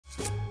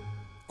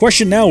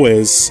Question now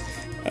is,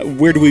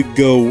 where do we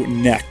go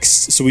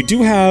next? So we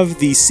do have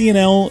the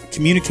CNL,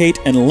 Communicate,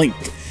 and Link.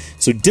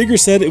 So Digger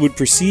said it would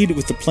proceed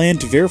with the plan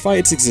to verify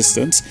its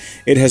existence.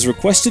 It has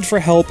requested for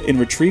help in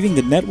retrieving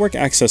the network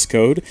access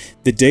code.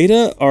 The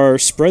data are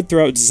spread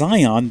throughout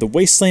Zion, the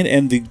Wasteland,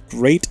 and the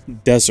Great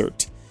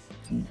Desert.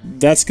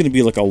 That's going to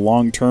be like a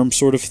long-term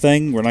sort of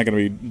thing. We're not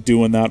going to be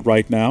doing that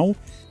right now.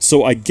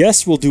 So I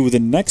guess we'll do the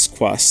next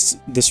quest.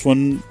 This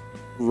one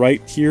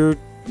right here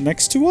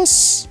next to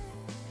us?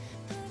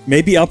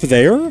 Maybe up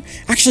there?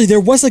 Actually, there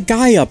was a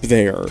guy up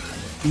there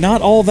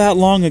not all that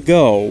long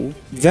ago.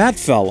 That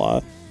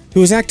fella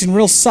who was acting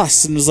real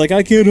sus and was like,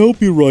 I can't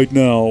help you right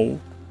now.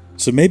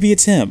 So maybe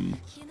it's him.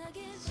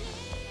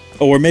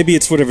 Oh, or maybe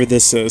it's whatever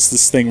this is.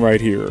 This thing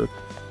right here.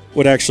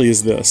 What actually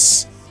is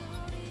this?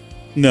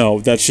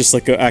 No, that's just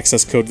like an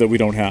access code that we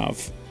don't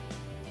have.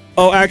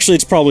 Oh, actually,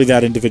 it's probably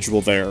that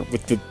individual there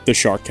with the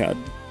shark head.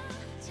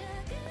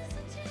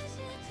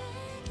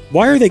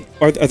 Why are they...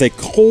 Are they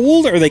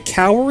cold? Are they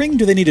cowering?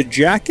 Do they need a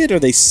jacket? Are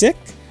they sick?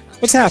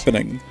 What's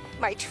happening?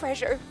 My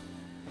treasure.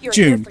 You're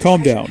June,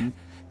 calm down.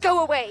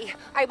 Go away.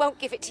 I won't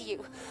give it to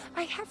you.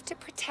 I have to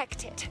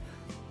protect it.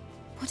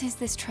 What is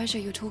this treasure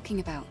you're talking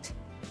about?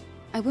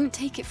 I won't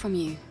take it from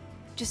you.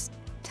 Just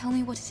tell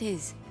me what it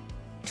is.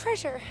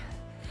 Treasure.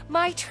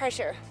 My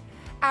treasure.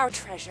 Our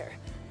treasure.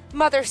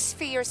 Mother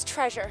Sphere's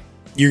treasure.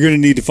 You're gonna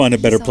need to find a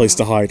better place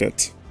to hide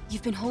it.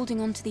 You've been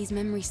holding on to these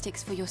memory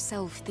sticks for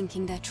yourself,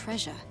 thinking they're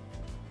treasure.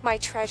 My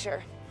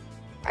treasure.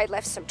 I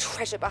left some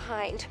treasure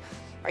behind.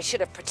 I should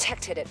have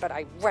protected it, but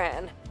I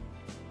ran.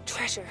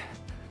 Treasure.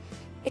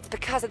 It's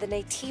because of the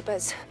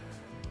Naytibas.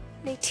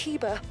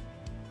 Naytiba.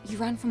 You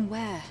ran from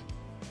where?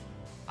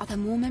 Are there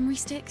more memory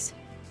sticks?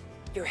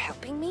 You're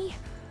helping me?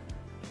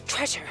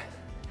 Treasure.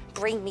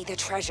 Bring me the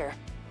treasure.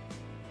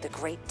 The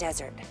Great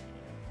Desert.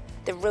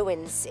 The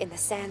ruins in the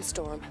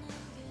sandstorm.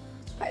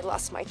 I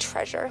lost my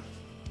treasure.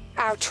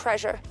 Our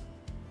treasure.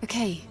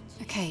 Okay.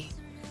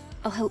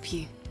 I'll help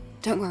you.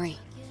 Don't worry.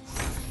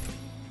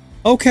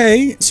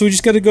 Okay, so we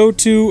just gotta go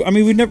to... I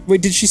mean, we never...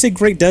 Wait, did she say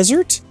Great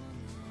Desert?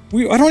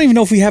 I don't even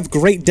know if we have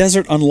Great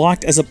Desert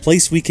unlocked as a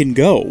place we can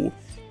go.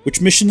 Which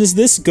mission is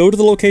this? Go to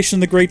the location in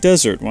the Great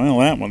Desert. Well,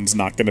 that one's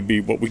not gonna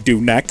be what we do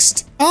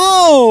next.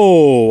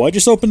 Oh! I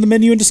just opened the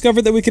menu and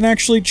discovered that we can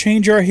actually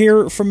change our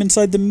hair from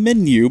inside the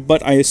menu,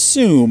 but I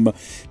assume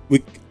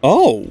we...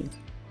 Oh!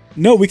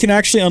 No, we can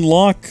actually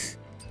unlock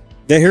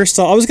the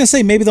hairstyle. I was gonna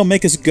say, maybe they'll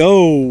make us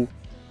go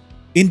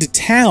into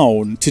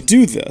town to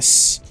do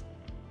this.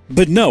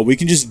 But no, we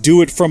can just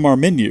do it from our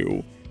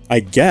menu.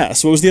 I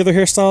guess. What was the other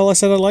hairstyle I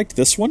said I liked?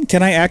 This one?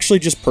 Can I actually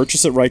just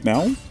purchase it right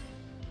now?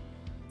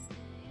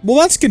 Well,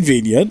 that's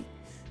convenient.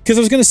 Because I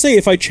was going to say,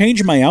 if I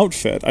change my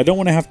outfit, I don't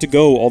want to have to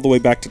go all the way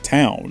back to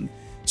town.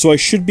 So I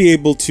should be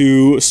able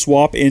to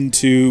swap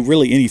into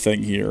really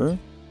anything here.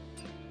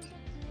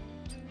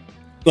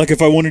 Like if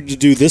I wanted to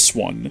do this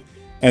one,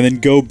 and then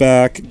go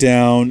back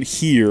down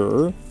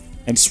here,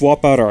 and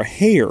swap out our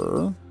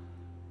hair...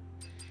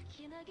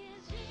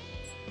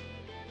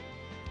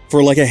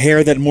 for like a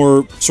hair that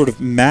more sort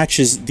of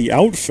matches the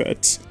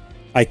outfit,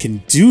 I can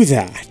do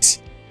that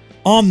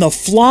on the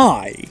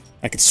fly.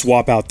 I could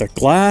swap out the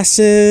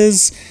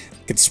glasses,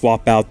 I could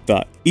swap out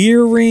the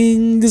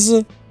earrings.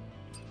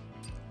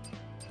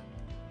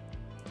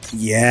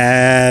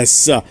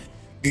 Yes!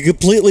 We could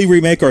completely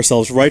remake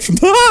ourselves right from...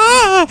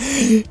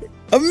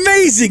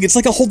 Amazing! It's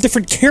like a whole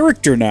different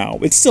character now.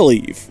 It's still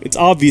Eve. It's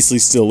obviously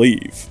still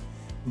Eve.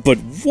 But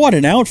what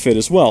an outfit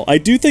as well. I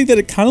do think that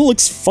it kind of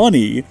looks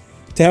funny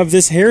to have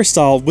this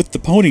hairstyle with the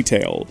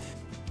ponytail.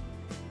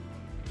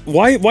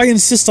 Why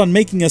insist on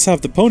making us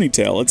have the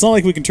ponytail? It's not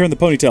like we can turn the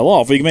ponytail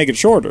off. We can make it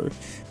shorter.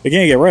 We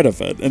can't get rid of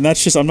it. And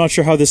that's just, I'm not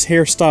sure how this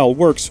hairstyle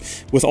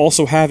works with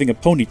also having a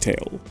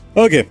ponytail.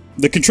 Okay,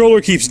 the controller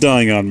keeps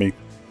dying on me.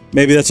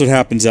 Maybe that's what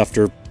happens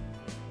after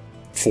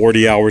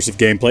 40 hours of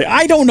gameplay.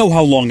 I don't know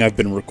how long I've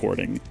been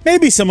recording.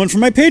 Maybe someone from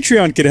my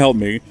Patreon could help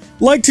me.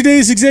 Like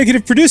today's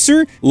executive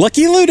producer,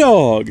 Lucky Lou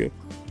Dog.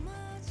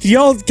 Can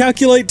y'all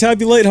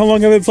tabulate how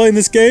long I've been playing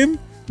this game?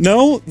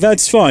 No?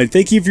 That's fine.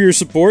 Thank you for your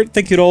support.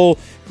 Thank you to all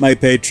my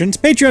patrons.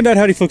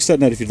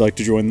 Patreon.howdyfolks.net if you'd like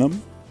to join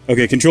them.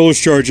 Okay, controller's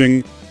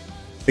charging.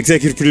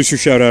 Executive producer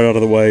shout out of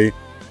the way.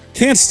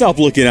 Can't stop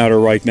looking at her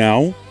right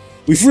now.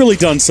 We've really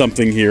done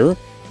something here.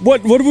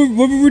 What were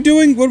we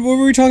doing? What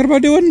were we talking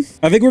about doing?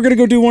 I think we're gonna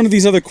go do one of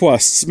these other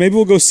quests. Maybe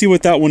we'll go see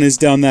what that one is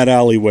down that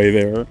alleyway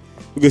there.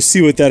 We'll go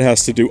see what that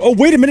has to do. Oh,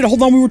 wait a minute,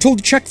 hold on, we were told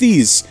to check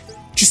these!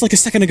 Just like a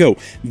second ago.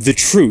 The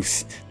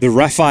Truth. The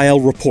Raphael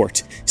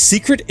Report.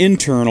 Secret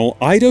internal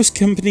Eidos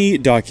company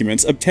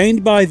documents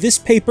obtained by this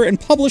paper and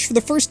published for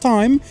the first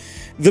time.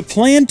 The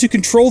plan to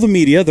control the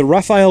media, the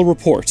Raphael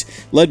Report,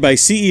 led by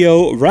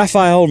CEO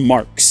Raphael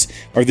Marx.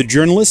 Are the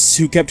journalists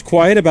who kept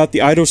quiet about the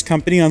Eidos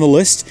company on the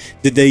list?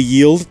 Did they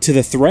yield to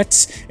the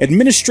threats?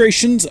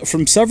 Administrations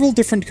from several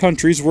different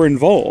countries were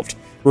involved.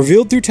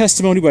 Revealed through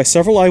testimony by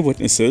several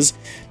eyewitnesses.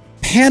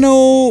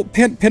 Panopticon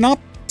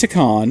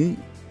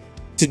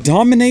to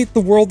dominate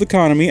the world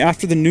economy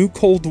after the new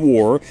Cold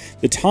War,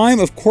 the time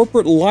of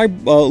corporate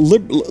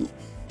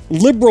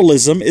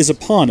Liberalism is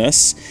upon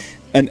us.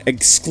 An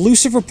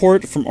exclusive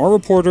report from our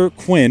reporter,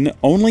 Quinn,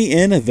 only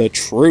in The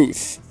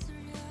Truth.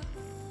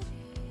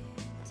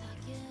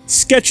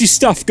 Sketchy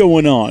stuff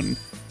going on.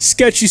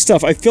 Sketchy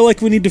stuff. I feel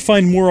like we need to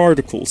find more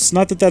articles.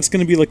 Not that that's going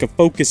to be like a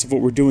focus of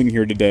what we're doing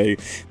here today.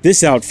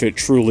 This outfit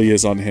truly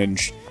is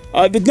unhinged.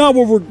 But not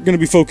what we're going to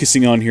be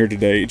focusing on here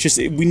today. It's just,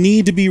 we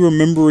need to be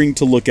remembering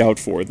to look out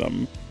for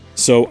them.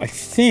 So I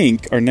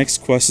think our next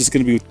quest is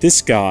going to be with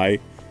this guy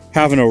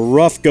having a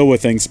rough go of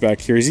things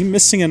back here. Is he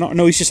missing an arm?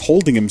 No, he's just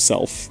holding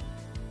himself.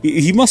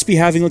 He must be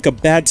having like a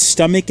bad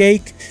stomach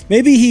ache.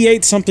 Maybe he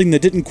ate something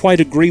that didn't quite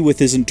agree with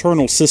his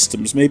internal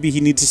systems. Maybe he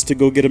needs us to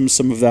go get him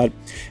some of that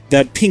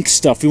pink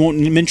stuff. We won't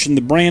mention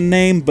the brand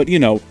name, but you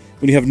know,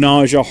 when you have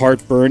nausea,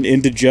 heartburn,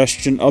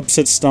 indigestion,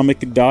 upset stomach,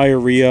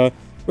 diarrhea.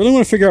 Really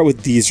want to figure out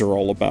what these are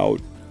all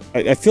about.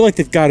 I feel like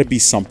they've got to be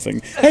something.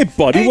 Hey,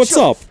 buddy, Angel! what's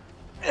up?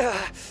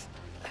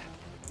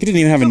 He didn't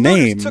even have a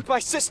name. Took my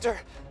sister.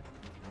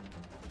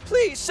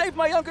 Please save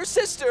my younger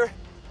sister.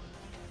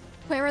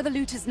 Where are the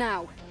looters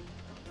now?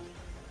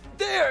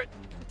 There,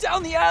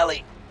 down the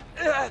alley.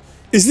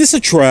 Is this a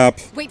trap?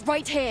 Wait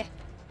right here.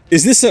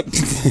 Is this a...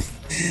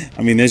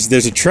 I mean,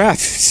 there's a trap,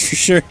 for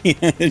sure.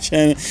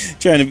 Yeah,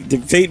 trying to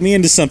bait me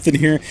into something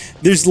here.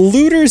 There's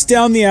looters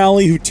down the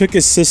alley who took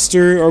his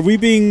sister. Are we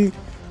being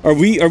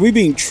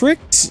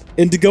tricked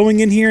into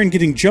going in here and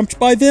getting jumped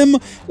by them?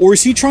 Or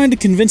is he trying to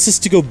convince us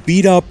to go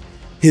beat up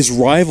his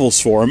rivals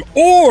for him?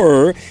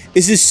 Or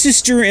is his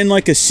sister in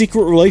like a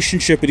secret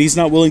relationship and he's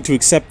not willing to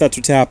accept that's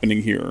what's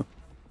happening here?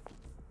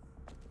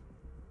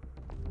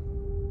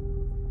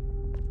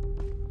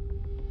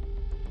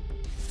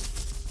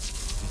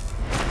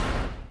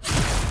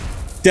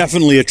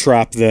 Definitely a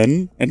trap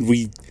then, and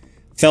we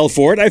fell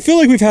for it. I feel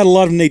like we've had a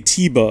lot of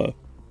Natiba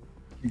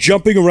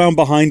jumping around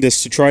behind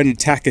us to try and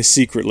attack us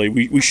secretly.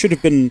 We should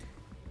have been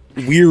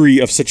weary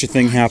of such a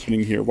thing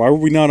happening here. Why were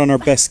we not on our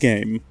best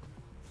game?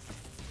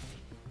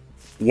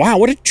 Wow,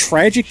 what a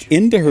tragic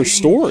end to her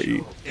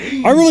story.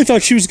 I really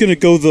thought she was going to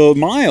go the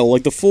mile,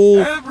 like the full...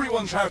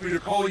 Everyone's happy to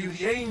call you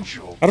the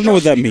Angel. I don't know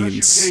what that because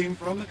means. You came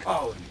from the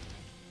colony.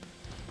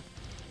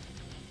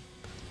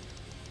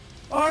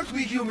 Aren't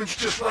we humans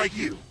just like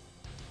you?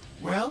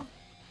 Well,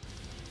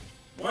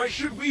 why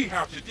should we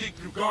have to dig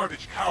through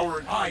garbage, cower,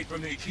 and hide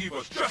from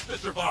Nativas just to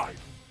survive?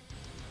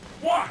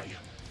 Why?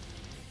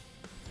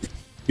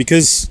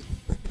 Because,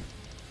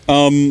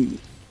 I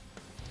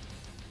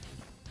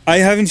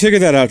haven't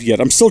figured that out yet.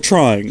 I'm still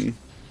trying.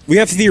 We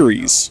have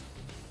theories.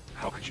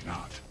 How could you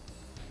not?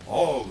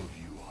 All of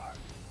you are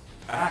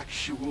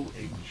actual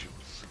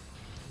angels.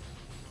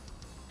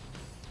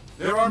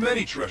 There are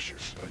many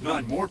treasures, but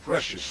none more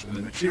precious than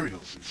the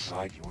materials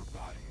inside your bodies.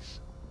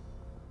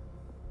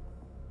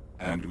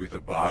 And with a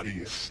body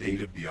as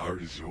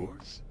state-of-the-art as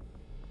yours,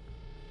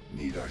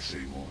 need I say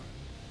more?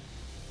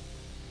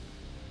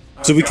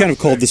 So we kind of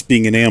called this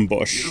being an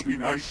ambush. It'll be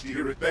nice to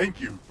hear a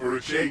thank you for a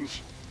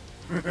change.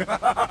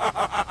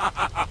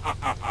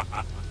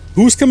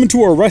 Who's coming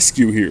to our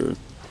rescue here?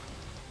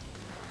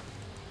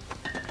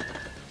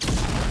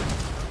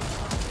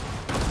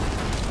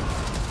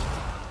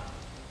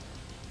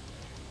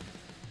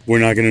 We're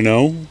not gonna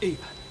know?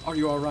 Eve, are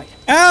you alright?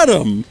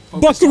 Adam!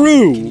 Focus on me.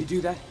 Buckaroo! Can you do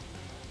that?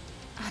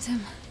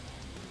 Adam.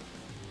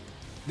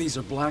 These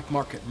are black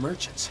market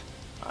merchants.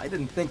 I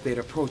didn't think they'd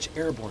approach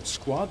airborne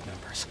squad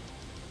members.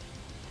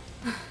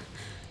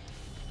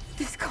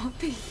 This can't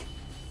be.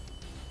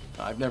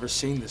 I've never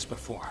seen this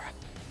before.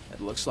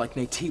 It looks like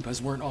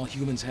Nativas weren't all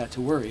humans had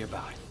to worry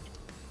about.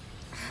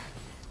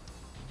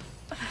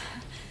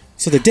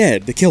 So they're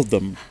dead. They killed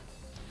them.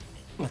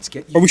 Let's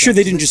get you Are we sure back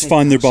they to didn't the just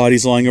find their steakhouse.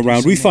 bodies lying Do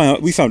around?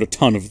 some We found a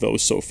ton of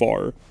those so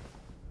far.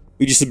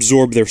 We just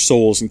absorb their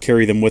souls and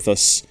carry them with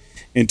us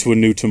into a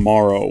new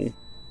tomorrow.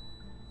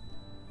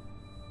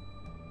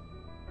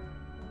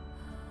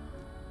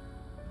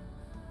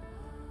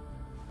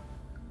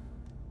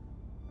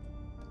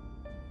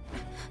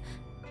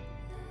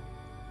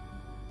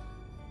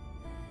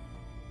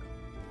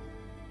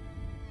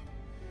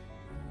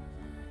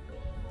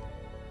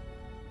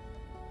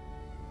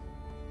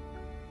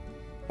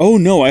 Oh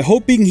no, I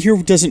hope being here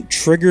doesn't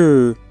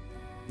trigger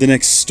the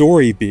next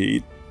story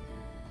beat.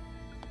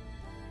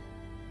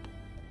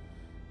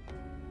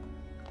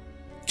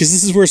 Because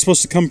this is where it's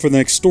supposed to come for the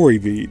next story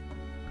beat.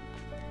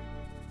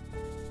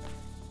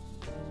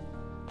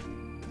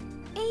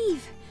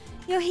 Eve,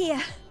 you're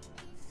here.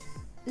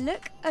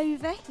 Look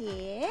over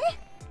here.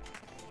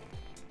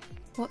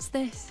 What's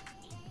this?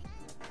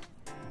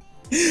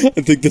 I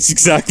think that's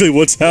exactly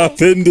what's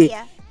happened. This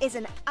here is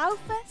an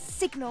alpha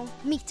signal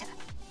meter.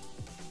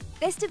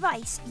 This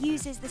device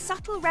uses the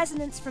subtle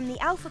resonance from the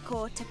alpha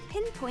core to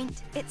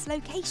pinpoint its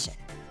location.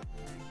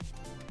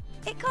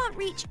 It can't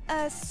reach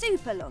a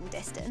super long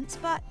distance,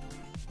 but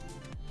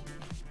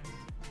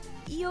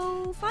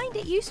you'll find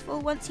it useful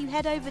once you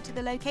head over to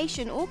the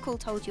location Orkul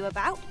told you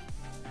about.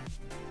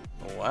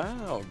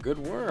 Wow, good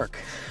work.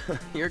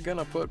 You're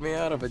gonna put me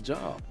out of a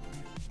job.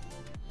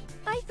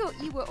 I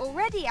thought you were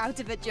already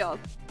out of a job.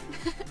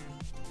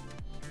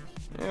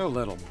 You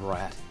little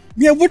brat.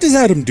 Yeah, what does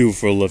Adam do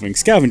for a living?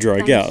 Scavenger, I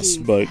Thank guess,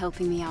 you but... for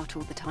helping me out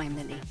all the time,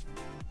 Lily.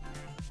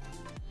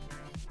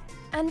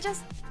 And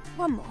just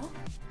one more.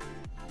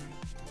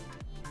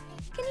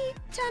 Can you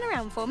turn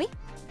around for me?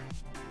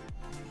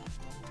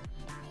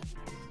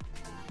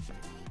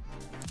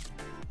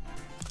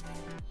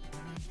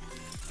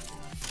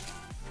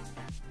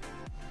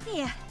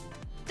 Here,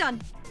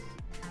 done.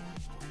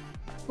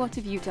 What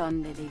have you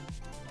done, Lily?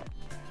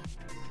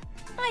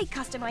 I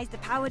customized the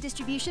power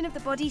distribution of the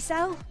body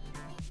cell.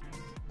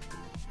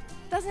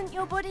 Doesn't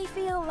your body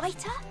feel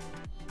lighter?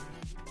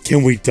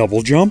 Can we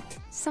double jump?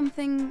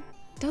 Something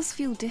does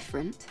feel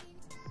different.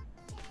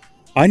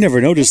 I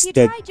never noticed If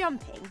you that try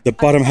jumping, the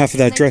bottom half of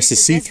that I'll dress is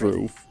notice the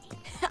see-through.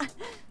 difference.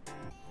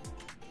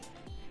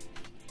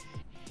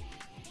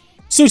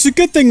 So it's a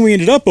good thing we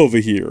ended up over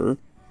here.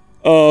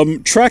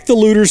 Track the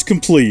looters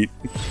complete.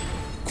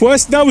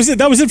 Quest, that was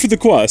it for the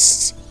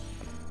quests.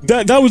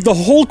 That was the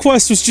whole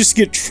quest, was just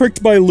to get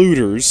tricked by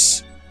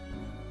looters.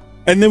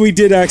 And then we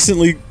did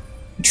accidentally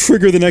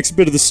trigger the next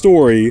bit of the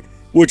story,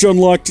 which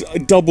unlocked a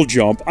double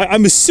jump.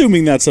 I'm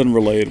assuming that's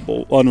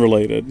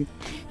unrelated.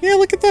 Yeah,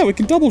 look at that, we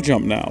can double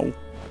jump now.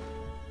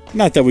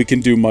 Not that we can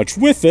do much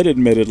with it,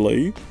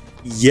 admittedly.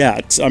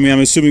 Yet. I mean, I'm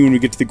assuming when we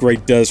get to the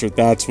Great Desert,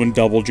 that's when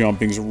double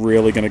jumping's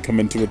really gonna come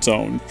into its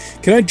own.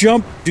 Can I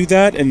jump, do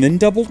that, and then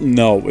double?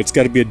 No, it's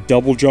gotta be a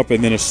double jump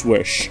and then a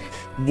swish.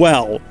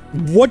 Well,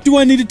 what do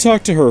I need to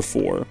talk to her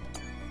for?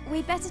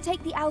 We'd better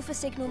take the alpha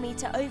signal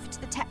meter over to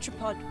the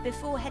tetrapod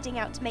before heading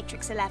out to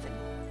Matrix 11.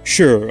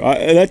 Sure,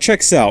 that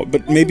checks out,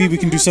 but maybe we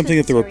can do something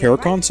at the repair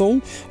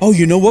console? Oh,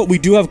 you know what? We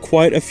do have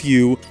quite a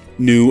few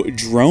new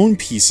drone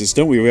pieces,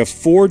 don't we? We have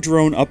 4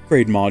 drone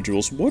upgrade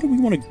modules. What do we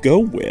want to go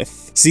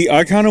with? See,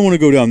 I kind of want to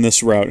go down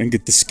this route and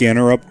get the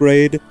scanner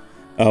upgrade,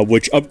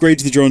 which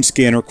upgrades the drone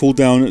scanner,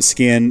 cooldown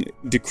scan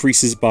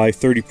decreases by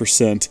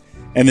 30%,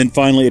 and then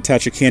finally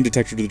attach a can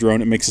detector to the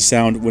drone. It makes a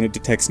sound when it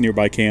detects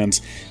nearby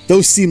cans.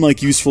 Those seem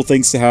like useful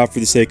things to have for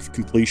the sake of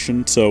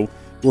completion, so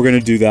we're going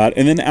to do that.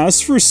 And then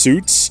as for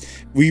suits,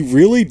 we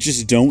really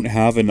just don't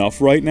have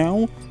enough right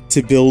now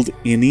to build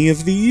any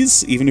of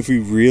these, even if we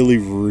really,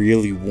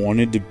 really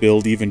wanted to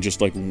build even just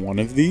like one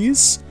of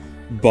these.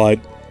 But,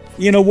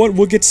 you know what,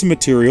 we'll get some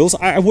materials.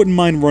 I wouldn't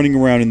mind running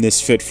around in this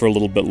fit for a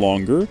little bit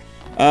longer.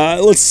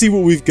 Let's see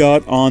what we've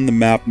got on the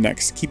map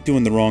next. Keep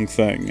doing the wrong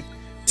thing.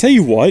 Tell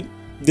you what,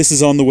 this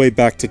is on the way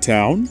back to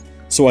town,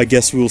 so I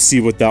guess we'll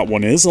see what that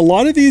one is. A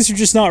lot of these are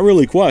just not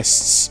really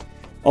quests.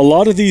 A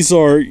lot of these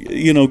are,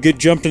 you know, get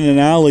jumped in an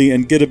alley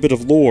and get a bit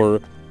of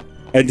lore,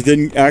 and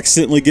then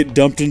accidentally get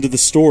dumped into the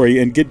story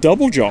and get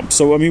double jumped.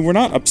 So, I mean, we're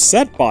not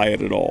upset by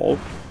it at all.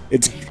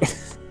 It's...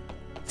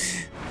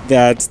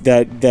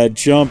 that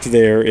jump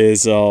there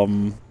is,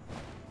 boy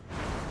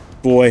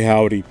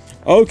howdy.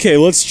 Okay,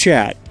 let's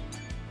chat.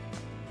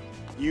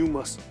 You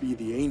must be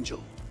the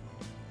angel.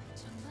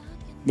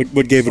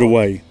 What gave it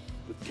away?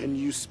 But can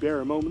you spare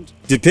a moment?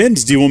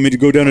 Depends. Do you want me to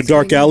go down a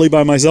dark alley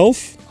by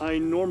myself? I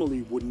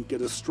normally wouldn't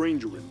get a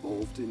stranger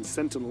involved in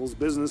Sentinel's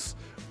business,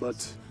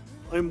 but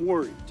I'm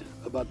worried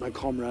about my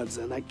comrades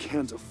and I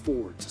can't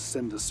afford to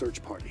send a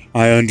search party.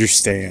 I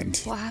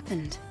understand. What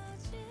happened?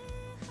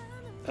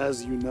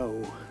 As you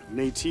know,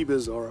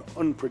 Naytibas are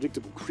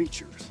unpredictable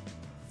creatures.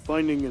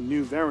 Finding a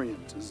new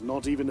variant is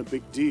not even a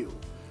big deal,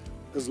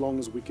 as long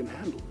as we can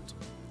handle it.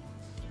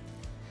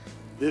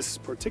 This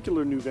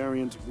particular new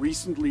variant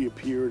recently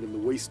appeared in the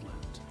Wasteland.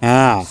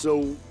 Ah.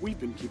 So we've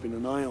been keeping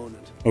an eye on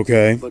it.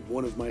 Okay. But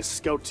one of my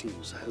scout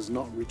teams has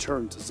not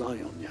returned to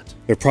Zion yet.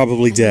 They're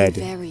probably dead. A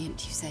new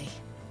variant, you say?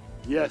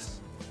 Yes,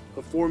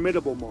 a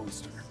formidable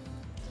monster.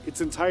 Its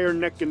entire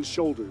neck and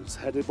shoulders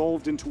had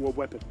evolved into a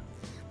weapon.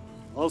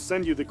 I'll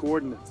send you the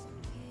coordinates.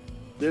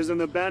 There's an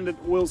abandoned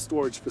oil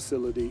storage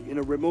facility in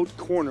a remote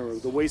corner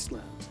of the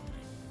Wasteland.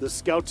 The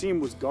scout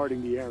team was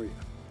guarding the area.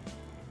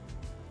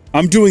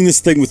 I'm doing this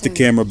thing with the So,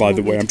 camera, by you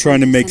the want way. me I'm to trying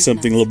to find make the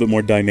something a little bit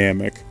more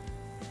dynamic.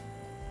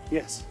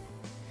 Yes,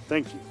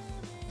 thank you.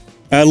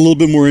 Add a little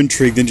bit more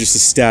intrigue than just a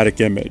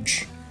static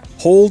image.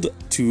 Hold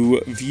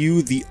to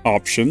view the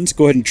options.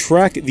 Go ahead and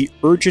track the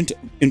urgent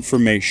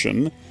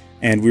information.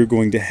 And we're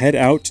going to head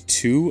out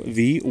to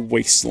the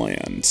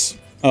Wasteland.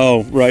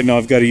 Oh, right, no,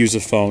 I've got to use a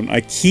phone.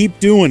 I keep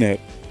doing it.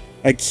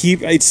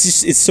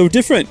 It's so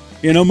different.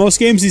 You know, most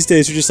games these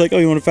days are just like, oh,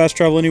 you want to fast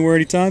travel anywhere,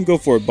 anytime? Go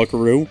for it,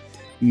 buckaroo.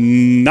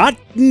 Not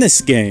in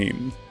this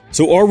game.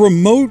 So our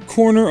remote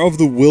corner of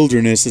the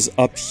wilderness is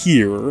up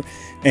here,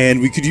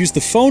 and we could use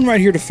the phone right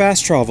here to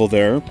fast travel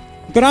there,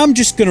 but I'm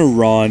just gonna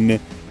run.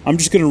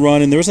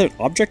 And there was an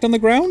object on the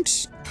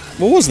ground?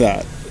 What was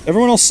that?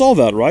 Everyone else saw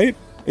that, right?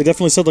 It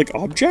definitely said, like,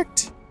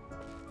 object?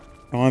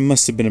 Oh, I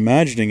must have been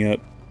imagining it.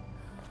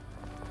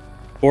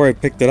 Or I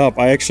picked it up.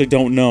 I actually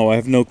don't know. I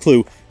have no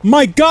clue.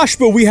 My gosh,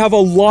 but we have a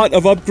lot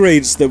of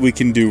upgrades that we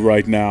can do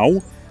right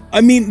now.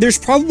 I mean, there's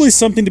probably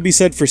something to be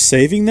said for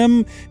saving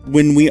them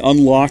when we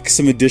unlock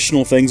some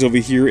additional things over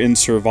here in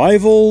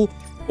survival,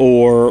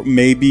 or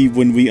maybe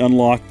when we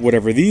unlock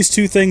whatever these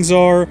two things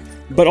are.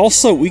 But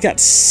also, we got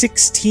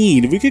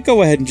 16. We could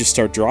go ahead and just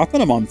start dropping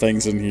them on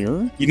things in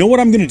here. You know what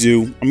I'm going to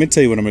do? I'm going to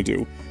tell you what I'm going to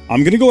do.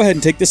 I'm going to go ahead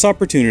and take this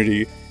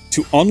opportunity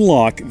to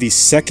unlock the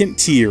second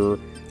tier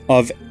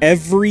of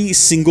every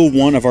single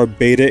one of our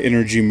beta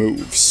energy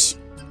moves.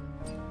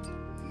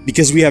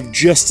 Because we have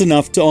just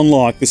enough to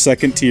unlock the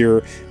second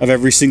tier of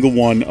every single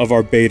one of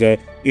our beta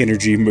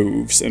energy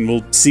moves, and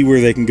we'll see where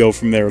they can go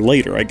from there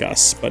later, I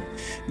guess. But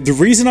the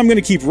reason I'm going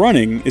to keep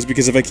running is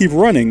because if I keep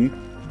running,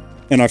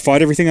 and I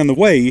fight everything on the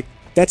way,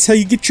 that's how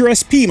you get your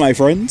SP, my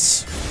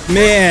friends.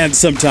 Man,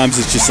 sometimes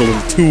it's just a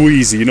little too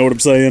easy, you know what I'm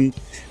saying?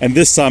 And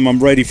this time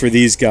I'm ready for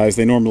these guys.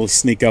 They normally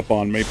sneak up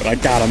on me, but I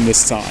got them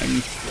this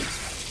time.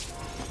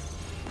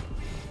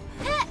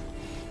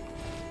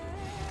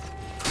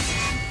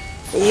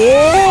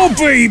 Oh,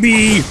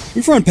 baby!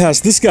 We've run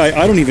past this guy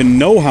I don't even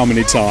know how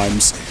many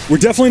times. We're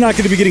definitely not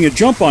going to be getting a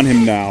jump on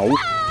him now.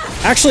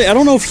 Actually, I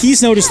don't know if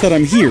he's noticed that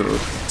I'm here.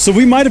 So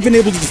we might have been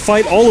able to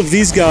fight all of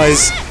these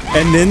guys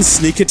and then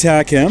sneak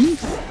attack him.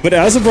 But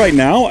as of right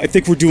now, I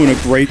think we're doing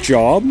a great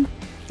job.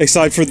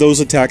 Aside for those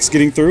attacks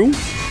getting through.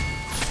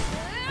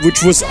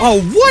 Which was...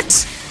 Oh,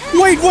 what?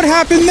 Wait, what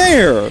happened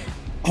there?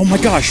 Oh my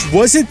gosh,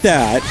 was it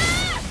that?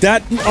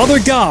 That other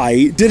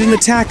guy did an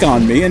attack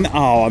on me, and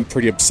oh, I'm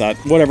pretty upset.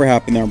 Whatever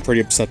happened there, I'm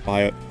pretty upset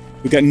by it.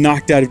 We got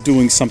knocked out of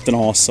doing something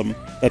awesome.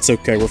 That's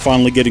okay, we're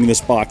finally getting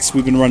this box.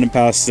 We've been running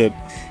past it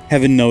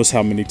heaven knows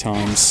how many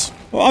times.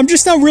 Well, I'm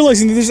just now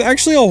realizing that there's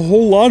actually a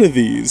whole lot of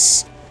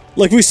these.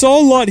 Like, we saw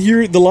a lot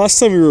here the last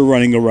time we were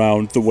running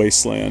around the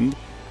wasteland,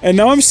 and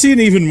now I'm seeing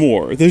even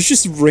more. There's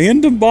just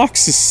random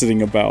boxes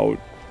sitting about.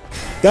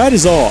 That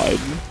is odd.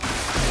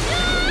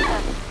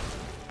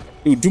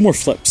 Ooh, do more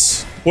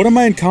flips. What am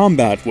I in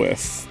combat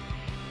with?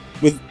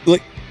 With,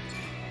 like,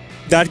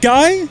 that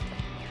guy?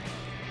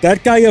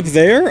 That guy up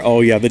there?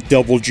 Oh yeah, the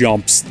double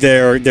jumps.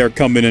 They're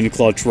coming in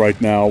clutch right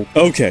now.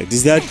 Okay,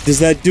 does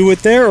that do it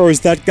there, or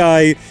is that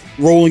guy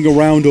rolling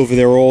around over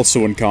there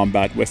also in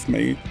combat with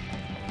me?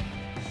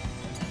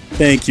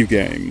 Thank you,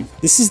 game.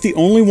 This is the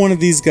only one of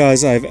these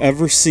guys I've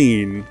ever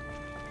seen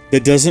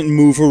that doesn't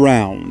move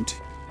around.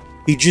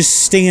 He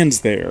just stands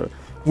there,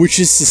 which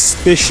is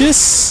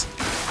suspicious.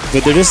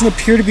 But there doesn't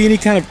appear to be any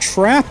kind of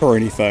trap or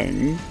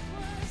anything.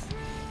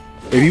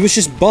 Maybe he was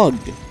just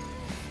bugged.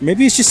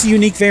 Maybe it's just a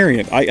unique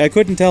variant. I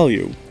couldn't tell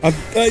you. I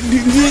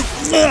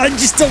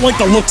just don't like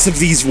the looks of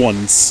these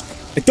ones.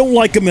 I don't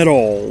like them at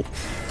all.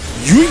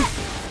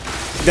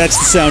 That's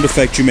the sound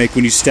effect you make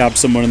when you stab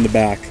someone in the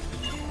back.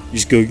 You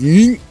just go...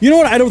 You know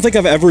what I don't think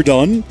I've ever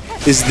done?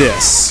 Is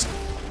this.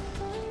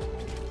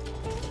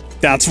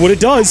 That's what it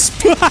does.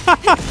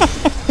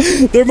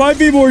 There might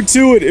be more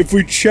to it if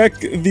we check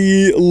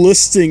the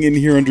listing in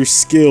here under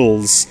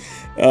skills.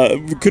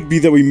 It could be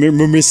that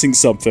we're missing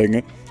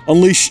something.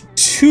 Unleash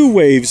 2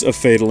 waves of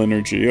fatal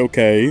energy,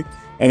 okay.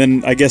 And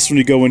then I guess when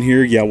we go in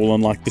here, yeah, we'll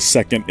unlock the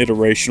second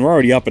iteration. We're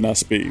already up in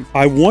SP.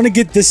 I want to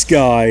get this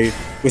guy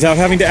without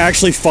having to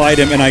actually fight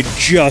him, and I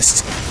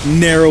just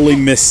narrowly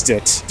missed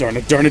it. Darn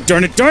it, darn it,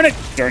 darn it, darn it!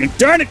 Darn it,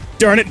 darn it,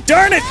 darn it,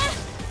 darn it!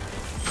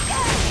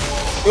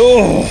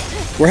 Oh!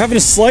 We're having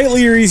a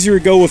slightly easier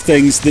go of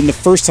things than the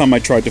first time I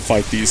tried to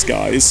fight these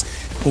guys.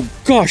 Oh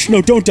gosh,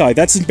 no, don't die.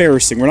 That's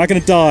embarrassing. We're not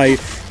gonna die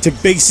to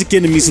basic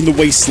enemies in the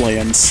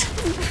wastelands.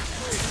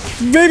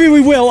 Maybe we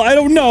will, I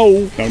don't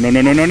know. No, no,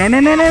 no, no, no, no, no,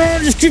 no, no,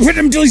 just keep hitting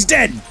him until he's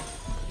dead.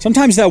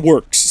 Sometimes that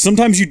works.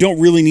 Sometimes you don't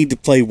really need to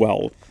play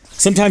well.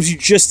 Sometimes you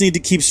just need to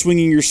keep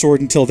swinging your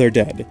sword until they're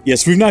dead.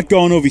 Yes, we've not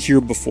gone over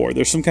here before.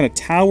 There's some kind of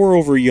tower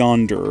over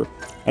yonder.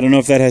 I don't know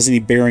if that has any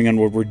bearing on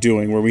what we're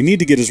doing. Where we need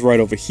to get is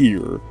right over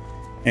here.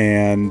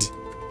 And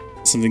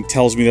something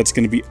tells me that's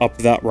going to be up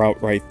that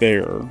route right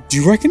there. Do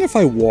you reckon if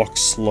I walk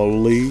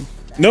slowly?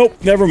 Nope,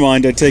 never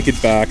mind, I take it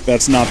back.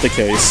 That's not the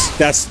case.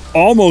 That's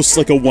almost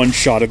like a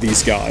one-shot of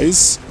these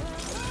guys.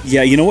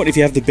 Yeah, you know what? If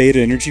you have the beta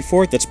energy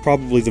for it, that's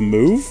probably the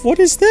move. What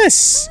is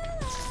this?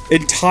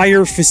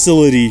 Entire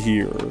facility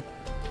here.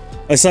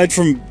 Aside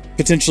from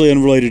potentially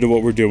unrelated to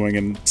what we're doing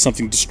and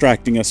something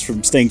distracting us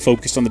from staying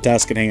focused on the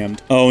task at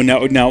hand. Oh,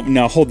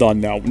 now, hold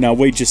on now. Now,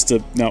 wait just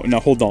a...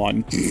 Now, hold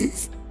on.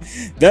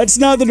 That's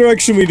not the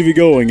direction we need to be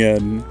going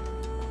in.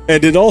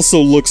 And it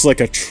also looks like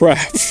a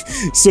trap.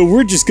 So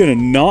we're just gonna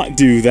not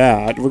do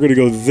that. We're gonna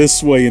go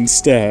this way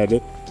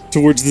instead.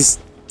 Towards this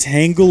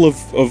tangle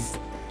of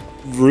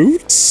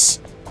roots?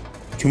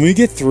 Can we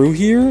get through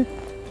here?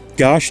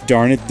 Gosh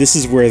darn it, this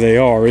is where they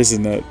are,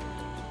 isn't it?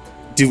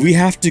 Do we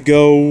have to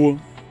go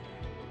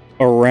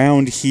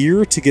around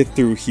here to get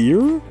through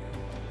here?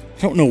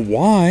 I don't know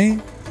why.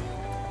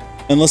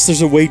 Unless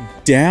there's a way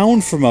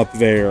down from up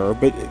there,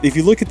 but if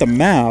you look at the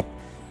map,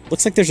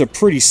 looks like there's a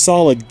pretty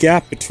solid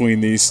gap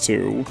between these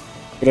two.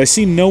 But I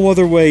see no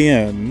other way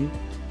in.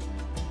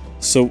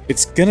 So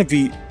it's gonna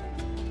be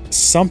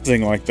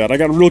something like that. I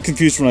got real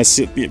confused when I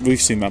see it.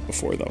 We've seen that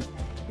before, though.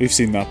 We've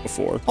seen that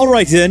before.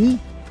 Alright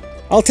then.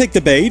 I'll take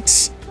the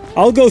bait.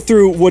 I'll go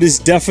through what is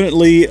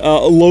definitely a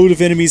load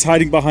of enemies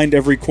hiding behind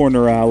every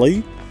corner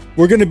alley.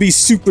 We're gonna be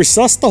super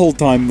sus the whole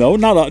time, though.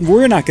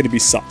 We're not gonna be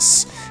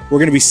sus. We're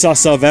gonna be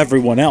sus of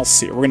everyone else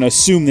here. We're gonna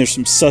assume there's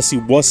some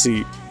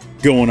sussy-wussy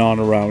going on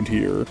around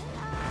here.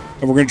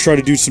 And we're gonna try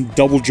to do some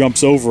double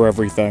jumps over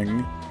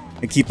everything.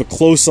 and keep a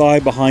close eye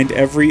behind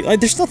every...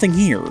 there's nothing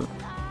here.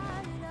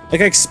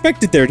 Like, I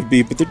expected there to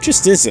be, but there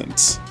just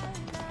isn't.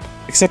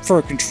 Except for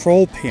a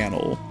control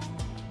panel,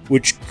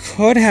 which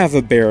could have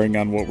a bearing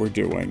on what we're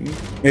doing.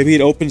 Maybe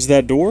it opens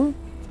that door?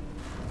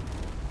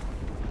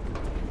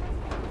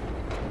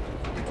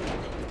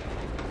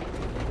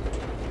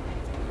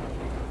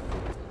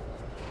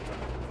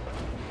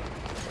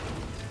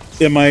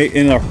 Am I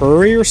in a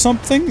hurry or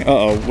something?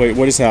 Uh-oh, wait,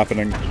 what is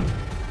happening?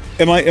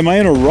 Am I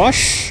in a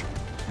rush?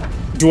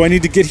 Do I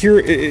need to get here?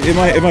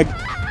 Am I...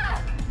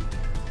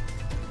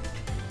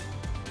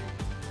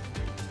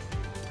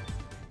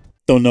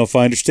 Don't know if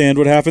I understand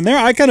what happened there.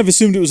 I kind of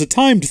assumed it was a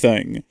timed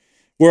thing,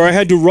 where I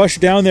had to rush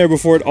down there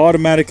before it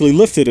automatically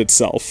lifted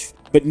itself.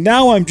 But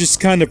now I'm just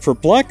kind of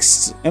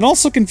perplexed, and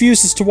also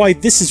confused as to why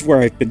this is where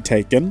I've been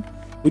taken.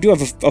 We do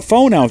have a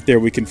phone out there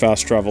we can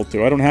fast travel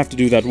to. I don't have to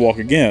do that walk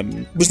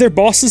again. Was there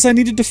bosses I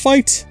needed to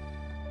fight?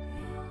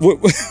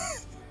 What,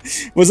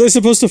 was I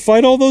supposed to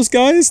fight all those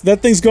guys?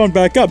 That thing's gone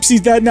back up. See,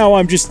 that now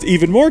I'm just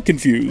even more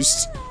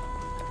confused.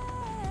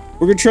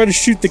 We're gonna try to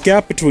shoot the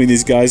gap between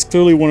these guys.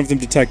 Clearly one of them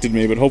detected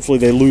me, but hopefully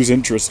they lose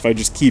interest if I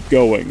just keep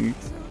going.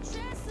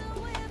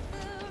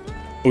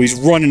 Oh, he's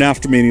running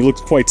after me and he looks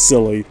quite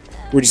silly.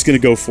 We're just gonna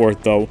go for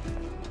it, though.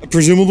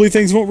 Presumably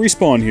things won't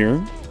respawn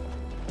here.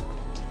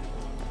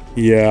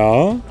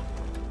 Yeah.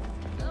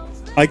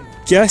 I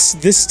guess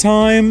this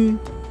time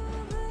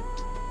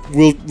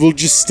we'll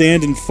just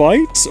stand and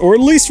fight, or at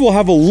least we'll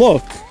have a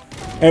look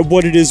at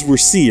what it is we're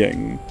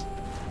seeing.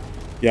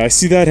 Yeah, I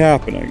see that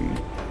happening.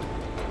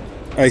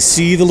 I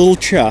see the little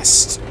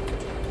chest.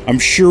 I'm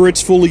sure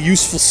it's full of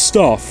useful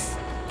stuff.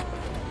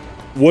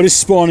 What is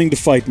spawning to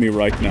fight me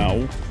right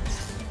now?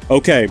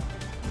 Okay.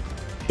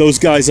 Those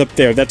guys up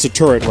there, that's a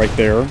turret right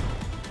there.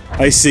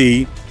 I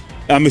see.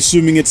 I'm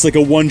assuming it's like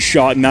a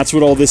one-shot, and that's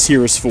what all this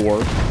here is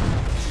for.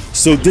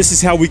 So this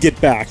is how we get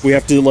back. We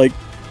have to, like...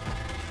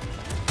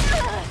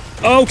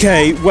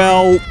 Okay,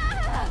 well...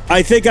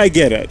 I think I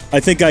get it. I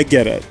think I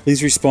get it.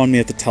 Please respawn me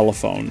at the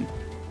telephone.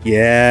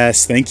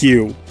 Yes, thank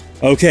you.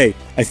 Okay,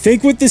 I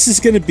think what this is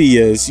gonna be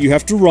is, you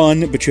have to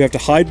run, but you have to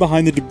hide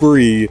behind the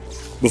debris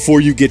before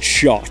you get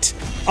shot.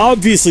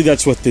 Obviously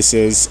that's what this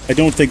is. I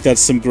don't think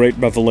that's some great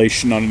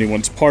revelation on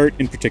anyone's part,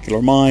 in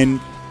particular mine,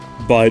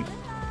 but...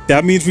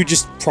 that means we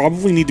just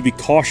probably need to be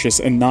cautious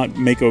and not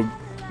make a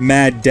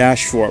mad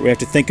dash for it. We have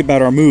to think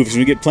about our moves. When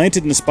we get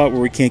planted in a spot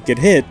where we can't get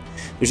hit,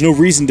 there's no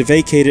reason to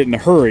vacate it in a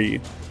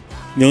hurry.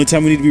 The only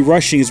time we need to be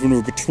rushing is when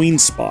we're between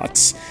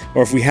spots,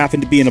 or if we happen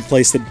to be in a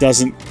place that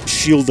doesn't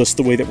shield us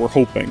the way that we're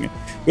hoping.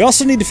 We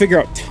also need to figure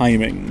out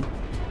timing.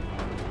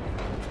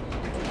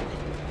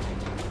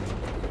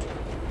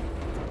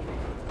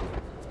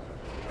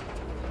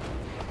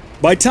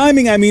 By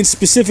timing, I mean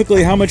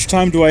specifically how much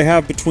time do I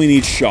have between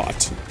each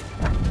shot.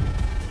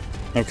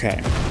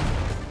 Okay.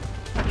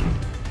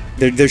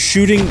 They're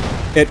shooting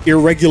at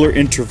irregular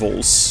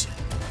intervals.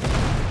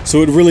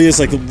 So it really is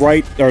like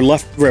right or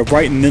left,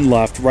 right and then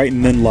left, right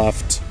and then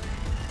left.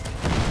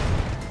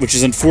 Which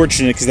is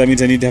unfortunate because that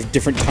means I need to have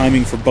different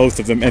timing for both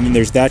of them. And then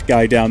there's that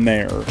guy down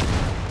there.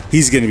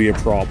 He's going to be a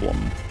problem.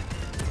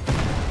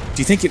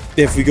 Do you think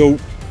if we go...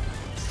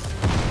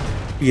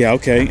 Yeah,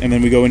 okay. And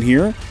then we go in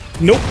here?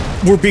 Nope.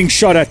 We're being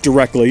shot at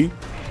directly.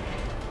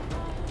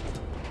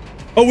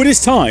 Oh, it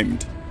is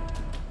timed.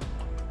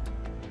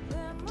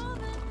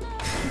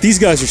 These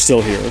guys are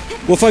still here.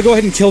 Well, if I go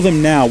ahead and kill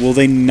them now, will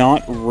they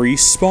not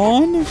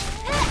respawn?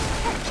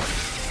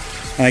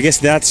 And I guess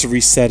that's a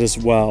reset as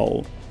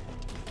well.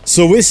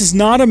 So this is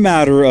not a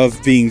matter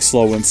of being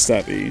slow and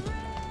steady.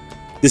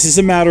 This is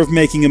a matter of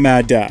making a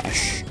mad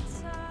dash.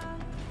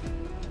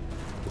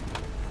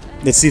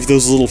 Let's see if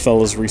those little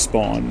fellas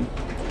respawn.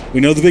 We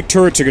know the big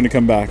turrets are going to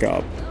come back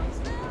up.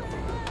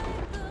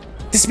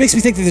 This makes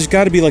me think that there's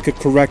got to be like a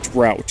correct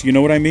route. You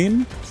know what I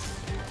mean?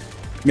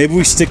 Maybe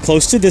we stick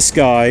close to this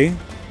guy.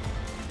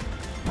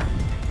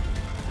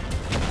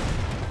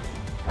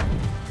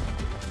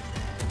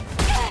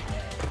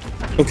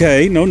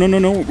 Okay, no.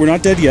 We're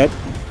not dead yet.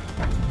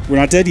 We're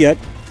not dead yet.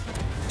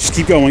 Just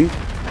keep going.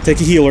 Take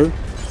a healer.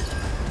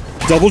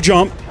 Double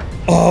jump.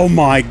 Oh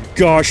my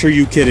gosh, are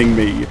you kidding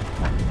me?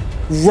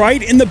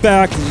 Right in the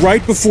back,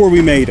 right before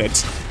we made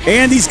it.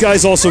 And these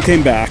guys also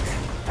came back.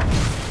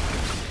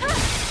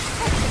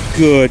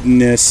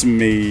 Goodness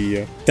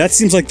me. That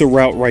seems like the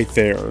route right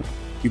there.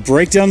 You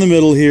break down the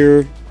middle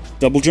here,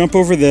 double jump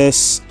over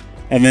this,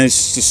 and then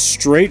it's just a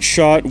straight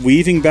shot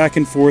weaving back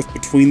and forth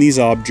between these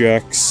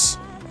objects.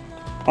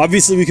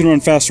 Obviously we can run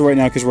faster right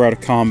now because we're out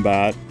of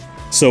combat.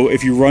 So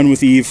if you run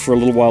with Eve for a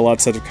little while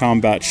outside of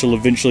combat, she'll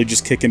eventually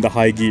just kick into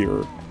high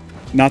gear.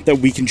 Not that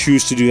we can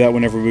choose to do that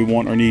whenever we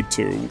want or need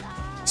to.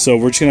 So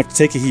we're just gonna have to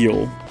take a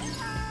heal.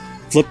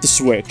 Flip the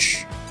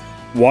switch.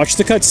 Watch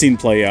the cutscene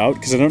play out,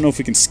 because I don't know if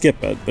we can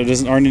skip it. There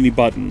aren't any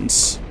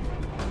buttons.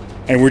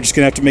 And we're just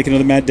gonna have to make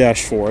another mad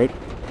dash for it.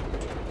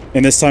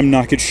 And this time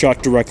not get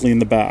shot directly in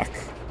the back.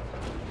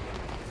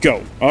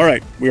 Go.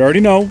 Alright, we already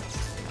know.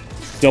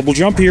 Double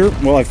jump here.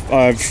 Well,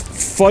 I've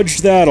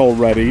fudged that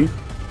already.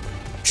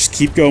 Just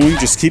keep going,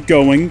 just keep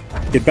going.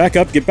 Get back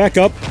up, get back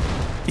up.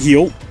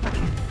 heal.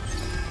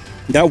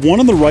 That one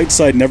on the right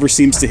side never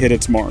seems to hit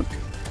its mark.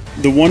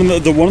 The one on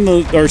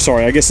the, or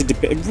sorry, I guess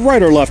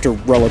right or left are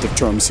relative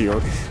terms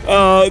here.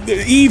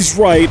 Eve's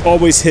right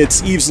always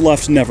hits, Eve's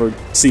left never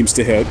seems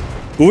to hit.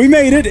 But we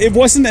made it. It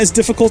wasn't as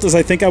difficult as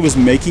I think I was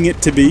making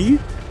it to be.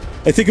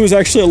 I think it was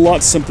actually a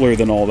lot simpler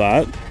than all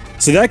that.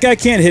 So that guy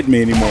can't hit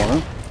me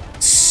anymore.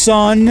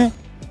 Son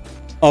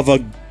of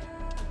a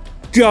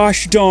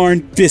gosh darn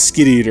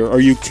biscuit eater. Are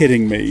you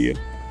kidding me?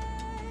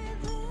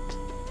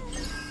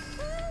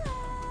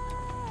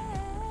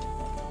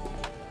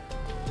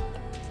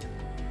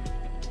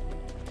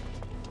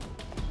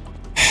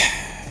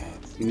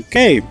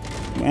 Okay,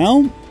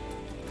 well,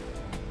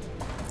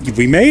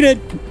 we made it.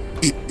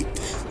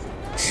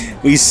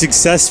 We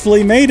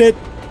successfully made it.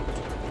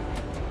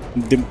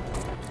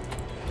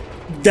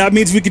 That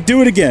means we could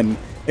do it again.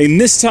 And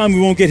this time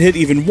we won't get hit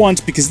even once,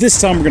 because this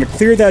time we're gonna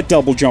clear that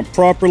double jump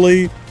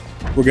properly.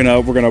 We're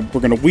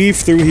gonna weave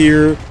through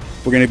here.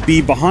 We're gonna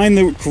be behind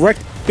the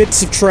correct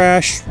bits of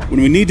trash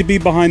when we need to be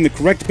behind the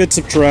correct bits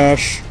of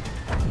trash.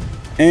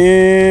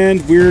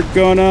 And we're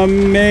gonna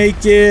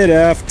make it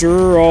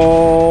after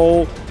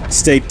all.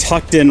 Stay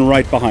tucked in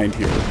right behind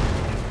here.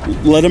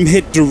 Let him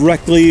hit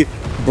directly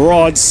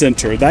broad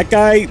center. That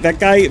guy,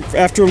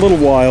 after a little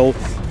while,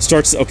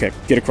 starts... Okay,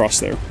 get across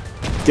there.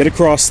 Get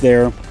across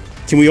there.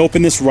 Can we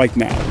open this right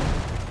now?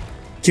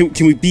 Can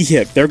we be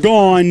hit? They're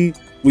gone.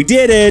 We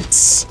did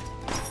it.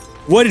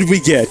 What did we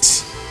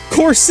get?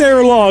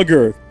 Corsair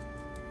Logger.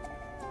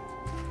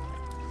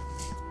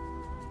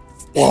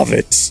 Love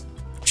it.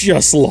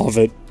 Just love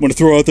it. I want to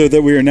throw out there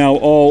that we are now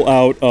all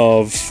out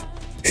of...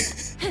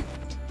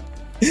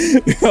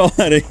 we're all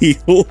out of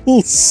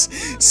heals.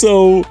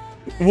 So,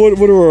 what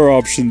are our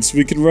options?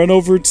 We can run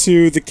over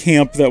to the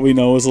camp that we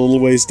know is a little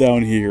ways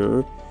down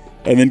here.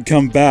 And then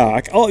come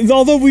back.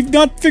 Although we've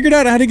not figured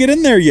out how to get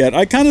in there yet.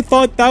 I kind of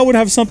thought that would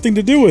have something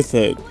to do with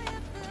it.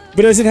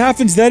 But as it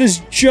happens, that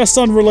is just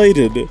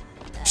unrelated.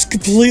 Just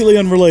completely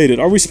unrelated.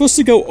 Are we supposed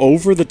to go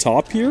over the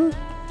top here?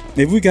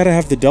 Maybe we gotta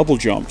have the double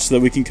jump so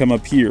that we can come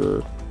up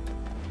here.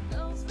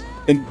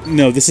 And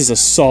no, this is a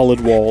solid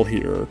wall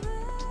here.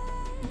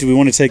 Do we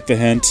want to take the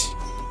hint?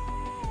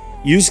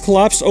 Use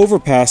Collapsed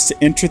Overpass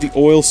to enter the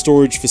oil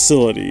storage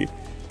facility.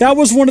 That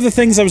was one of the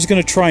things I was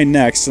going to try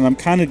next, and I'm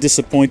kind of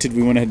disappointed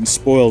we went ahead and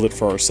spoiled it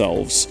for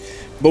ourselves.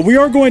 But we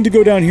are going to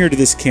go down here to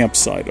this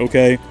campsite,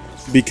 okay?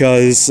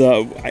 Because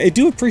I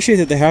do appreciate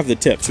that they have the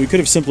tips. We could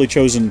have simply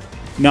chosen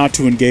not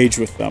to engage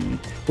with them.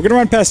 We're going to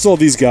run past all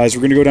these guys.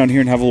 We're going to go down here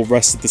and have a little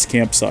rest at this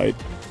campsite.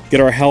 Get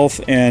our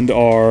health and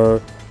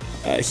our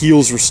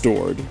heals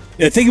restored.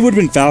 I think it would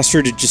have been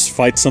faster to just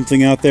fight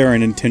something out there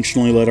and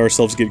intentionally let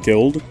ourselves get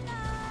killed.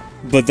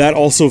 But that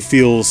also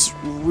feels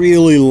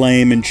really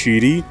lame and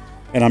cheaty.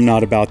 And I'm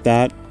not about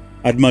that.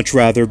 I'd much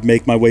rather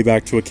make my way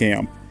back to a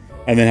camp,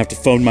 and then have to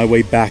phone my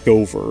way back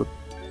over.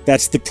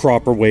 That's the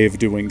proper way of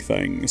doing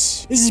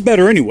things. This is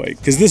better anyway,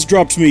 because this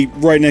drops me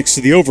right next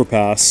to the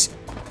overpass,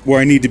 where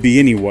I need to be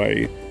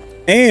anyway.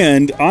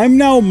 And I'm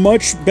now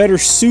much better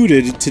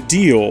suited to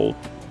deal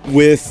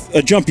with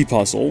a jumpy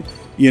puzzle,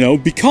 you know,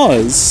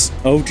 because...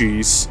 Oh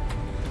geez.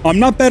 I'm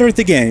not better at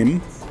the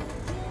game,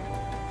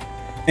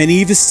 and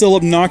Eve is still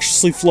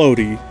obnoxiously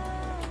floaty.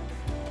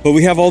 But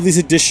we have all these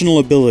additional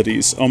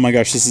abilities. Oh my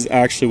gosh, this is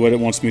actually what it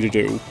wants me to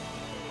do.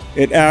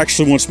 It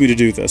actually wants me to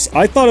do this.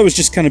 I thought it was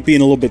just kind of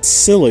being a little bit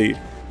silly,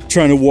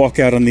 trying to walk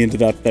out on the end of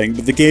that thing.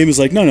 But the game is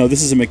like, no,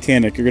 this is a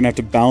mechanic. You're gonna have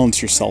to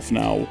balance yourself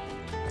now.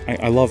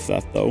 I love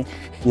that, though.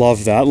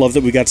 Love that. Love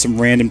that we got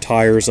some random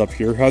tires up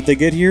here. How'd they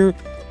get here?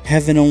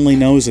 Heaven only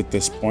knows at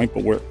this point,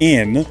 but we're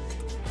in.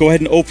 Go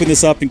ahead and open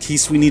this up in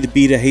case we need to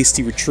beat a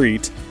hasty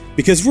retreat.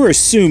 Because we're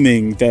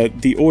assuming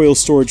that the oil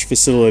storage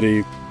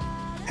facility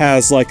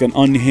has like an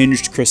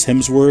unhinged Chris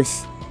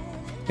Hemsworth,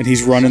 and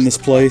he's running this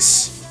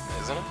place.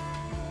 Isn't it?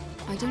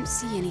 I don't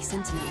see any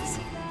sentinels.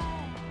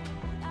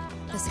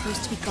 They're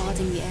supposed to be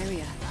guarding the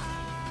area.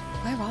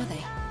 Where are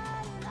they?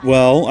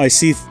 Well, I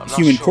see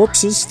human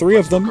corpses, 3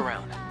 of them. I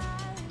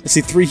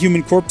see 3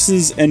 human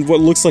corpses and what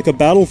looks like a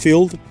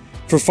battlefield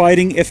for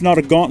fighting, if not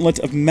a gauntlet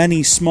of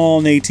many small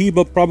NAT,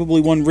 but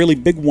probably one really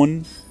big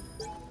one.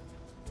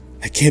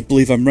 I can't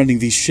believe I'm running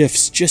these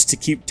shifts just to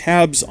keep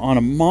tabs on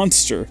a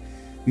monster.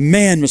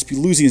 Man must be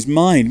losing his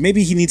mind.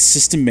 Maybe he needs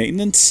system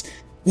maintenance?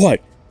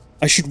 What?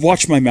 I should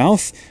watch my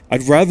mouth?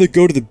 I'd rather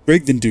go to the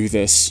brig than do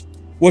this.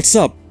 What's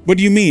up? What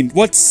do you mean?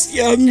 What's...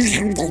 Okay,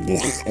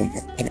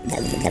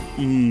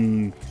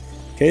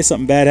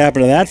 something bad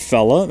happened to that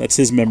fella. That's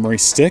his memory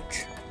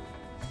stick.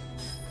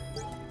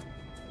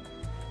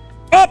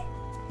 Up!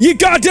 You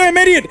goddamn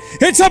idiot!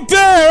 It's up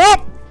there!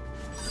 Up!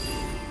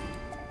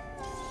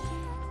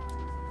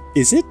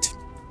 Is it?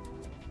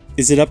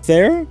 Is it up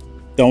there?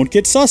 Don't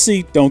get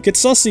sussy. Don't get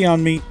sussy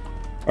on me.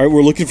 Alright,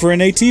 we're looking for an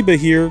Atiba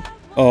here.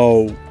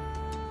 Oh.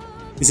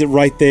 Is it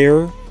right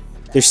there?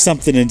 There's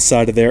something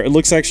inside of there. It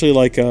looks actually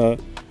like a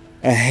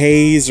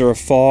haze or a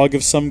fog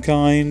of some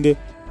kind.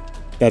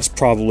 That's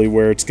probably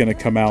where it's gonna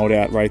come out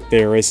at right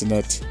there, isn't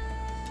it?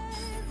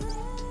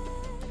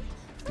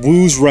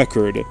 Woo's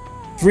record.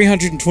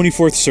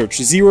 324th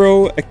search.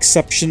 0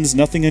 exceptions,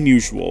 nothing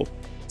unusual.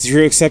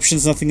 0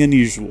 exceptions, nothing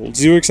unusual.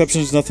 0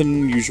 exceptions, nothing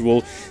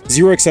unusual.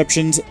 0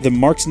 exceptions, the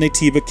marked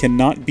Natiba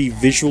cannot be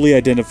visually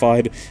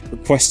identified,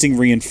 requesting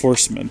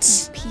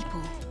reinforcements. These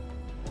people.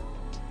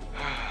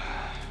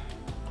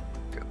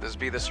 Could this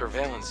be the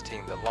surveillance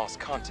team that lost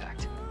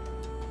contact?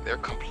 They're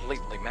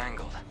completely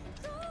mangled.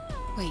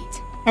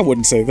 Wait, I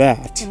wouldn't say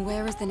that. then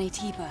where is the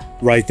Natiba?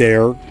 Right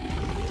there.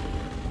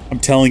 I'm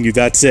telling you,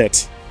 that's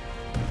it.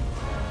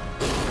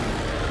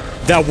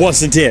 That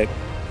wasn't it.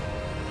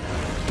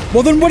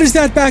 Well, then what is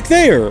that back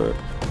there?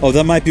 Oh,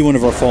 that might be one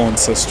of our fallen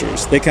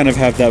sisters. They kind of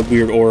have that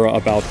weird aura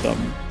about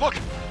them. Look!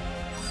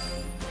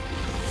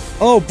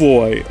 Oh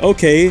boy,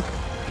 okay.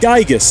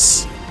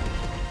 Gigas.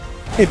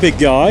 Hey, big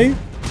guy.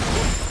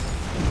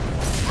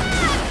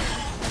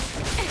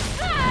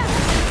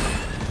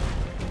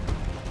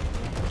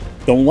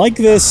 Don't like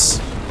this.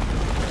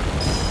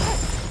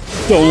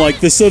 Don't like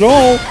this at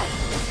all.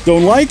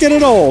 Don't like it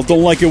at all.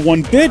 Don't like it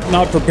one bit.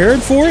 Not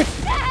prepared for it.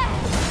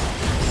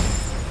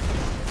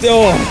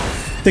 Oh,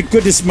 thank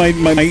goodness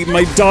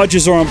my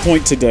dodges are on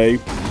point today.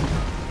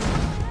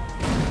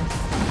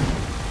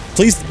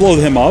 Please blow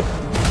him up.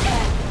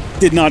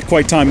 Did not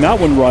quite time that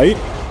one right.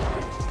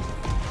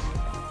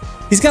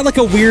 He's got like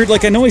a weird,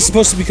 like I know he's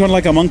supposed to be kind of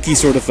like a monkey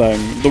sort of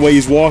thing, the way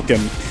he's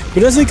walking.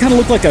 But doesn't he kind of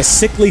look like a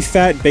sickly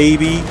fat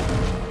baby?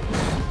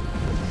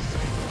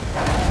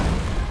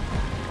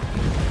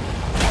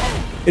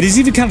 And he's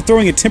even kind of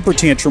throwing a temper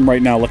tantrum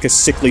right now, like a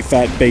sickly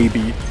fat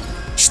baby.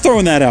 Just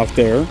throwing that out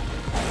there.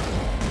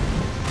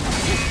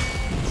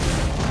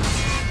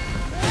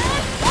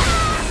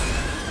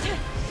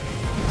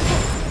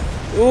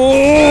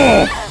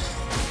 Oh!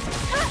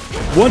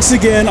 Once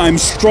again, I'm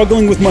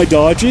struggling with my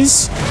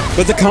dodges,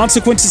 but the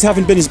consequences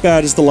haven't been as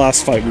bad as the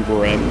last fight we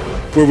were in,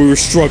 where we were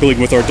struggling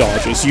with our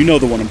dodges. You know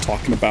the one I'm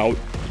talking about.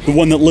 The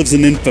one that lives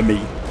in infamy.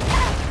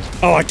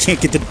 Oh, I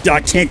can't get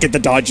the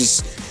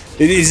dodges.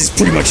 It is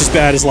pretty much as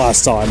bad as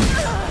last time.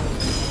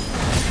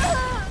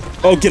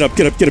 Oh, get up,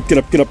 get up, get up, get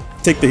up, get up.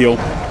 Take the heal.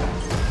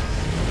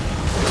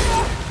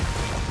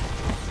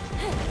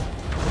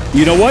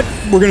 You know what?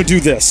 We're gonna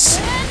do this.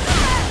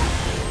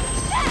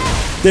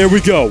 There we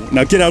go.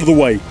 Now get out of the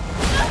way.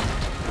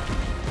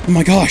 Oh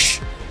my gosh.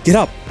 Get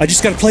up. I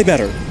just gotta play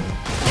better.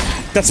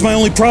 That's my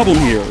only problem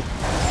here.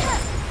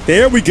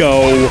 There we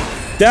go.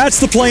 That's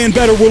the playing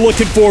better we're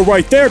looking for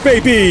right there,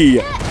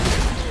 baby.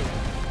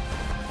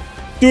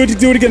 Do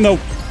it again, though.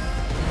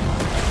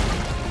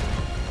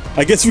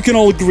 I guess we can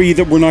all agree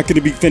that we're not going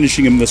to be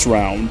finishing him this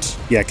round.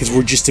 Yeah, because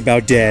we're just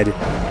about dead.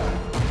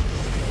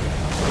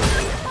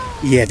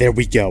 Yeah, there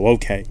we go.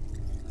 Okay.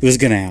 It was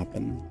going to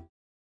happen.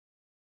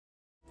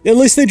 At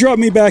least they dropped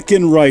me back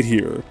in right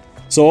here.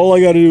 So all I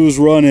got to do is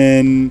run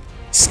in,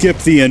 skip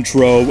the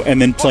intro,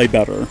 and then play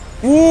better.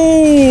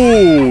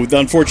 Ooh!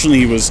 Unfortunately,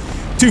 he was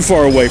too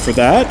far away for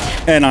that,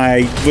 and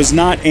I was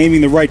not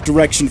aiming the right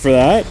direction for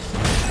that.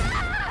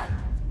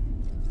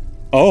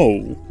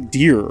 Oh,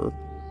 dear.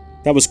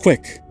 That was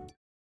quick.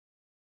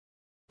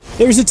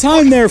 There was a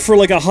time there for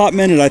like a hot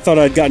minute I thought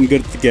I'd gotten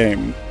good at the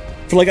game.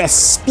 For like a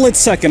split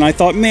second I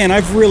thought, man,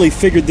 I've really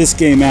figured this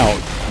game out.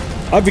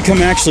 I've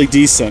become actually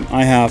decent.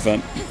 I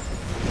haven't.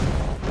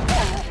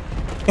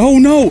 Oh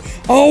no!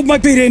 Oh, my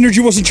beta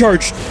energy wasn't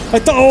charged! I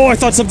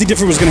thought something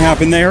different was gonna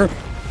happen there.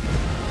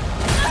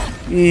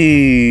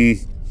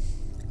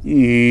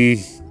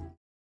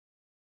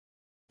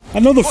 I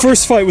know the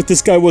first fight with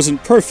this guy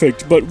wasn't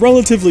perfect, but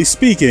relatively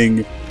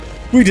speaking,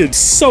 we did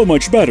so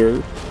much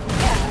better.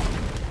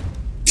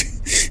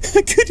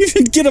 I couldn't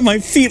even get on my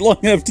feet long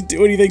enough to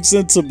do anything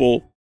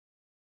sensible.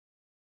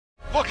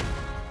 Look!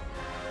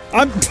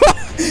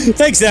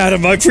 Thanks,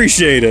 Adam, I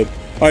appreciate it.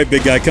 Alright,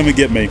 big guy, come and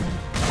get me.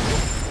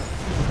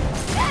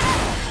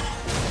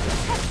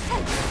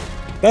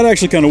 That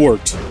actually kind of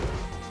worked.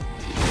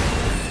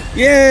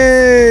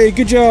 Yay!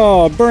 Good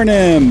job! Burn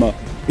him!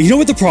 You know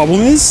what the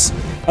problem is?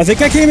 I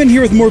think I came in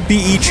here with more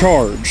BE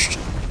charged.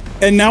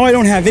 And now I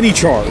don't have any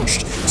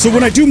charged. So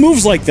when I do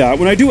moves like that,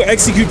 when I do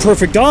execute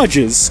perfect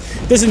dodges,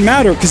 it doesn't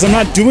matter because I'm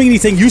not doing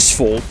anything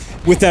useful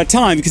with that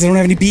time because I don't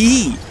have any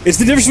BE. It's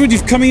the difference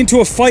between coming into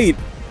a fight,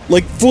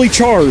 like, fully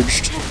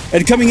charged,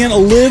 and coming in a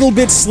little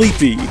bit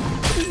sleepy.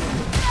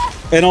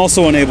 And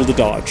also unable to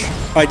dodge.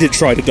 I did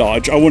try to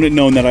dodge. I wouldn't have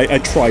known that I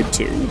tried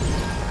to.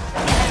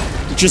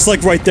 Just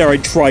like right there, I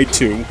tried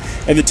to.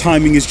 And the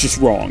timing is just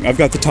wrong. I've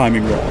got the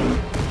timing wrong.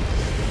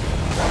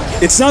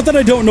 It's not that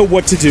I don't know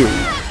what to do.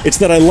 It's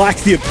that I lack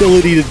the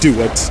ability to do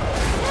it.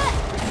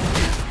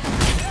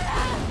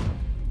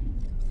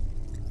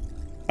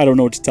 I don't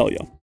know what to tell you.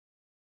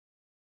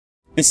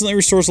 Instantly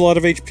restores a lot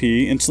of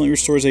HP. Instantly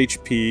restores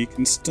HP.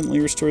 Instantly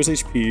restores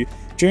HP.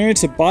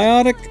 Generates a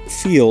biotic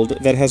field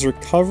that has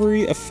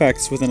recovery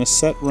effects within a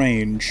set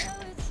range.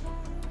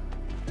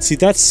 See,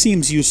 that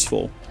seems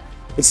useful.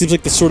 It seems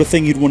like the sort of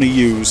thing you'd want to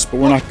use, but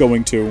we're not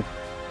going to.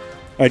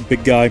 Alright,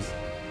 big guy.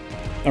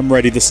 I'm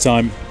ready this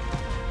time.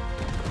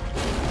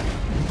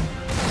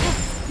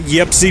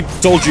 Yep, see,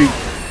 told you.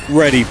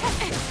 Ready.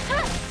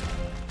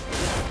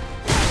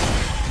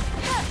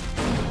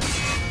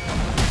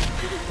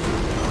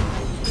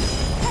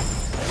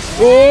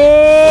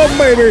 Oh,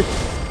 baby!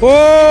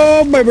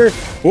 Oh, baby!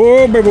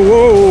 Oh, baby!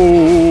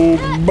 Whoa,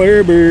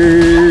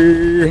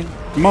 baby!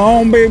 Come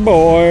on, big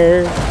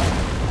boy!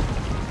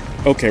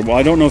 Okay, well,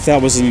 I don't know if that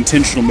was an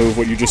intentional move,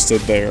 what you just did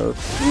there.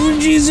 Oh,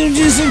 jeez, oh,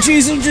 jeez, oh,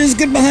 jeez, oh, jeez,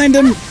 get behind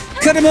him!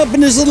 Cut him up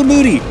in his little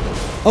booty!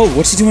 Oh,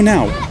 what's he doing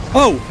now?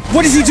 Oh,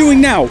 what is he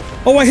doing now?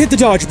 Oh, I hit the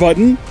dodge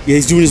button! Yeah,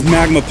 he's doing his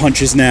magma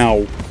punches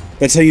now.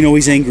 That's how you know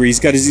he's angry. He's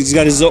got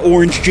his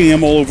orange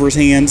jam all over his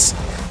hands,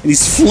 and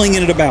he's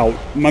flinging it about.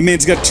 My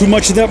man's got too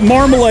much of that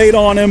marmalade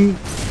on him.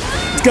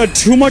 He's got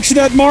too much of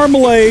that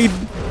marmalade.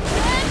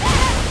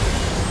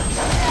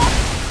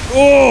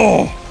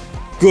 Oh!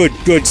 Good,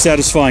 good,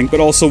 satisfying, but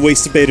also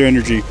wasted beta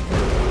energy.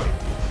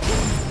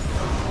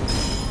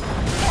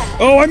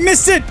 Oh, I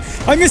missed it!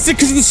 I missed it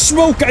because of the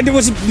smoke! I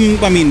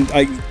mean,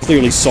 I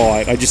clearly saw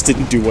it. I just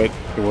didn't do it.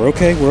 We're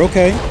okay, we're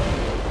okay.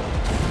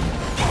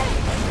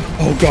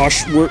 Oh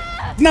gosh, we're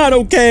not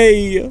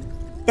okay!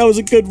 That was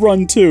a good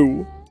run,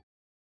 too.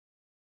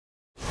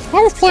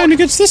 I was playing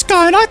against this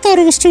guy and I thought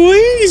it was too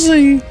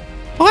easy.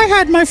 I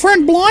had my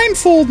friend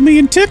blindfold me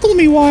and tickle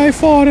me while I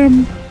fought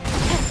him.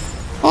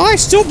 I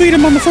still beat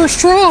him on the first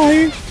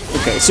try.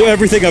 Okay, so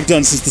everything I've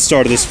done since the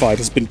start of this fight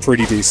has been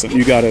pretty decent,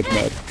 you gotta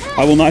admit.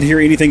 I will not hear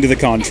anything to the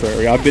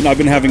contrary. I've been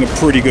having a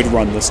pretty good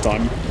run this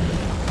time.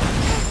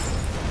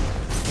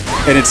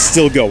 And it's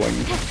still going.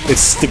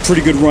 The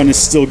pretty good run is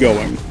still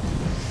going.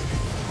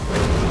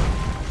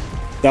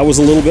 That was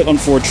a little bit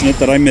unfortunate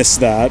that I missed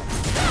that.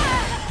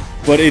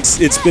 But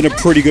it's been a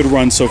pretty good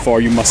run so far,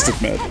 you must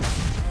admit.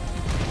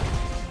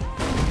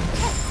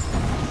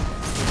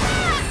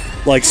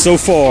 Like, so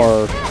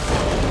far,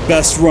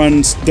 best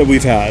runs that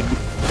we've had.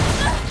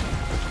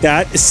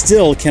 That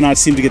still cannot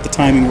seem to get the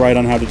timing right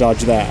on how to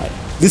dodge that.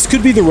 This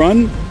could be the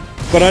run,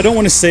 but I don't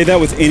want to say that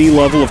with any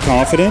level of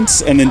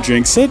confidence and then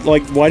jinx it.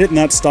 Like, why didn't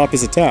that stop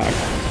his attack?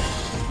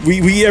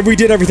 We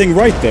did everything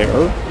right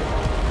there.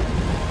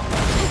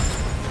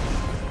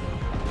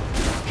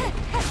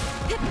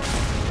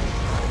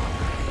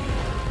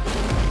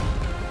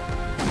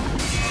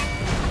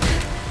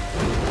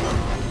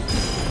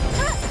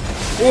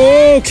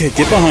 Okay,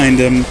 get behind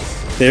him.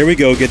 There we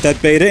go, get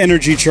that beta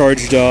energy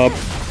charged up.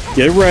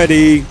 Get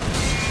ready.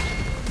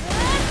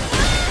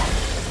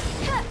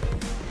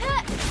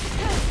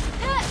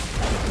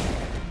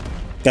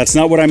 That's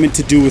not what I meant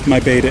to do with my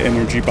beta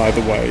energy, by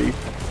the way.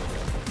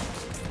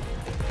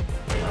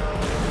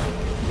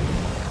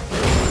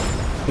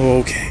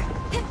 Okay.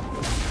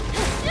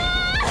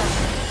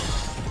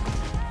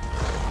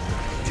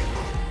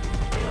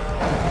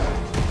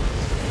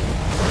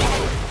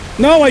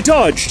 No, I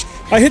dodged!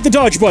 I hit the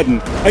dodge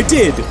button! I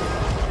did!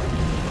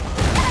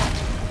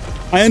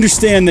 I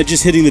understand that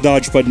just hitting the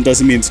dodge button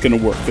doesn't mean it's gonna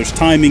work. There's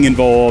timing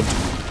involved.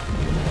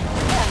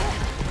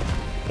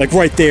 Like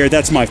right there,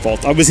 that's my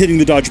fault. I was hitting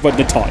the dodge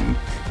button a ton.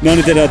 None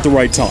of it at the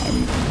right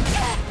time.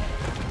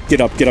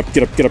 Get up, get up,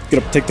 get up, get up,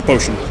 get up, take the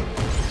potion.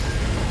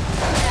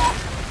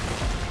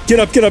 Get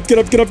up, get up, get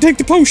up, get up, take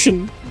the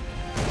potion!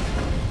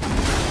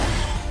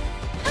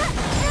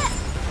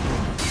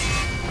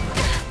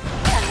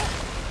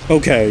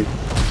 Okay.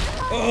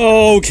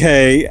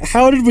 Okay,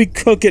 how did we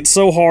cook it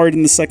so hard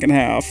in the second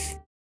half?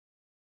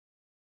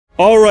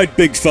 Alright,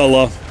 big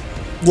fella.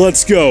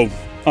 Let's go.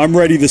 I'm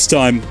ready this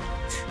time.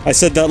 I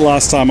said that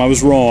last time, I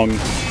was wrong.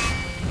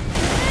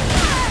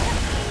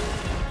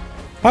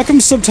 How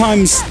come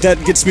sometimes that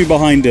gets me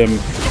behind him,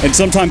 and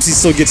sometimes he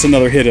still gets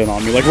another hit in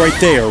on me? Like right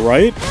there,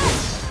 right?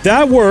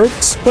 That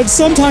works, but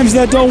sometimes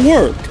that don't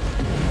work.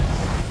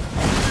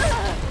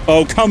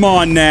 Oh, come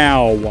on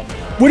now.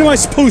 When am I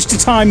supposed to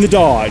time the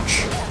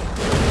dodge?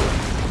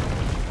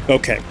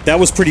 Okay, that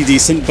was pretty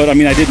decent, but I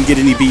mean, I didn't get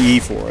any BE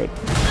for it.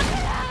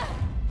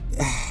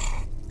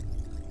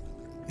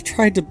 I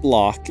tried to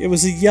block. It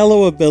was a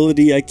yellow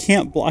ability. I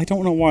can't block. I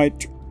don't know why.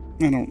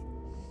 I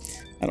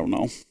don't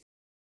know.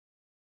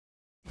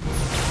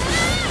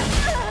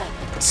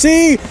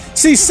 See,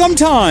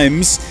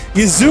 sometimes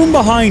you zoom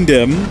behind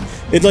him,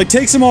 it like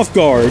takes him off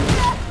guard,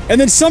 and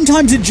then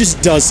sometimes it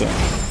just doesn't.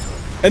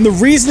 And the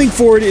reasoning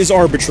for it is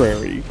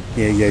arbitrary.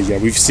 Yeah,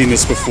 we've seen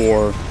this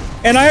before.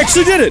 And I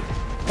actually did it!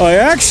 I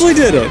actually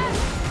did it!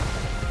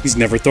 He's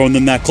never thrown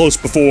them that close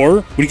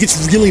before. When he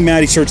gets really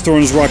mad, he starts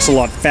throwing his rocks a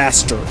lot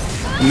faster.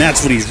 And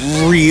that's when he's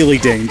really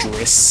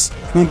dangerous.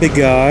 Come on, big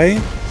guy.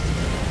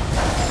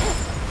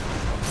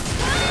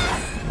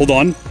 Hold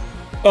on.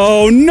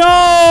 Oh,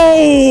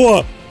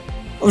 no!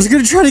 I was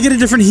gonna try to get a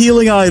different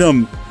healing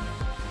item.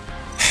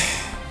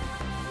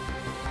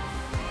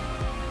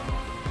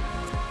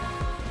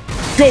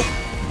 Go!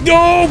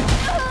 No!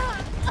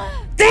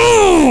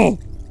 Go!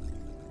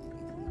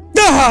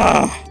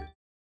 Ah!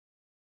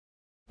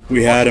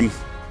 We had him.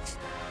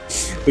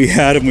 We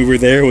had him. We were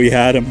there. We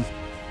had him.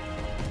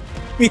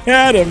 We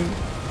had him.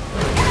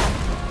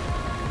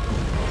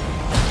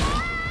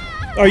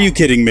 Are you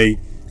kidding me?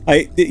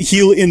 I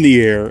heal in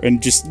the air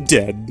and just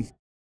dead.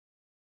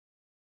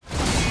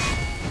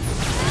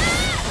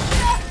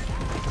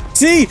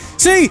 See?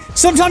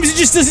 Sometimes it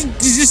just doesn't,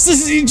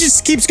 it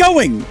just keeps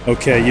going.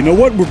 Okay, you know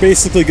what? We're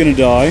basically gonna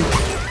die.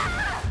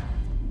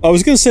 I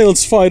was gonna say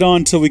let's fight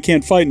on till we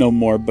can't fight no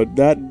more, but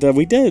that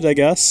we did, I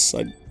guess.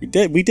 We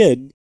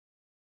did.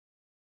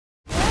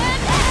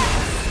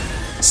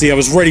 See, I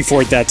was ready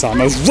for it that time.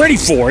 I was ready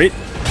for it!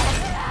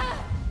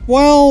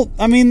 Well,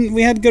 I mean,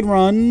 we had a good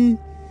run,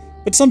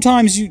 but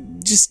sometimes you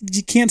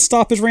can't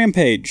stop his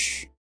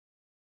rampage.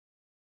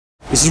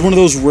 This is one of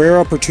those rare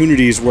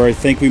opportunities where I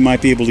think we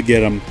might be able to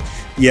get him.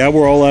 Yeah,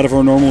 we're all out of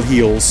our normal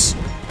heals,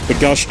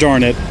 but gosh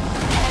darn it,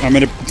 I'm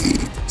gonna...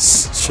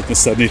 shouldn't have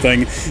said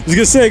anything. I was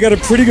gonna say, I got a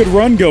pretty good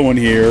run going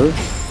here,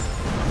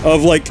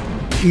 of, like,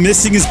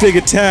 missing his big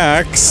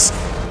attacks,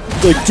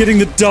 like, getting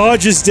the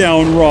dodges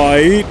down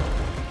right.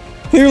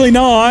 Clearly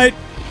not.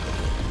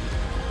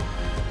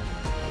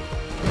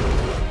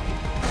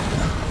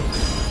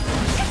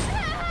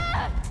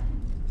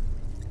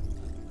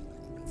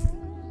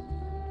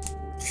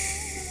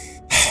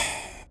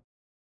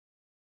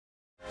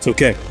 It's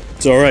okay.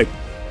 It's alright.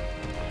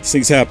 These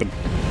things happen.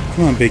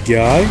 Come on, big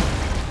guy.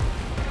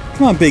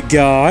 Come on, big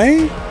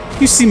guy.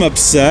 You seem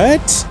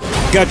upset.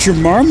 Got your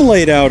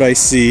Marmalade out, I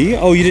see.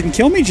 Oh, you didn't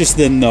kill me just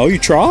then, though. You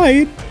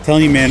tried.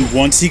 Telling you, man,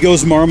 once he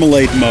goes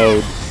Marmalade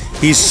mode,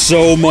 he's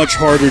so much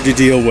harder to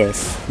deal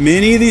with.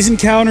 Many of these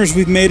encounters,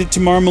 we've made it to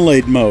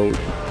Marmalade mode.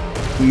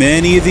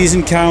 Many of these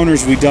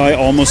encounters, we die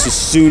almost as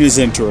soon as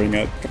entering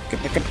it.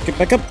 Get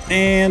back up,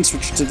 and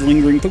switch to the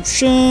lingering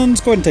potions.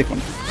 Go ahead and take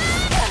one.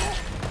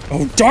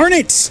 Oh, darn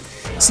it!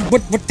 See,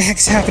 what the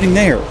heck's happening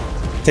there?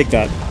 Take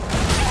that.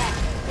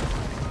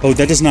 Oh,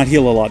 that does not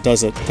heal a lot,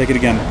 does it? Take it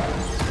again.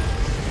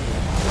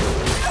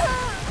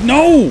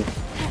 No!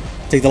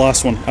 Take the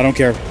last one. I don't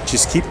care.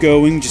 Just keep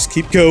going. Just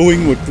keep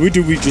going. What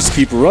do? We just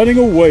keep running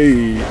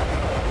away.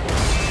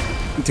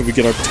 Until we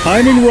get our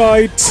timing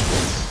right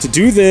to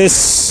do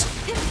this.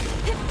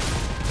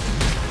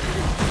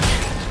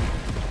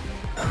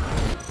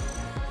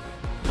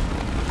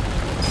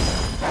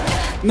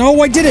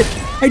 No, I did it!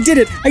 I did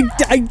it!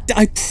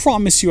 I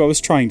promise you I was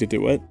trying to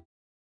do it.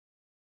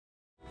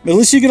 At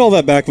least you get all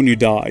that back when you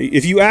die.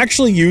 If you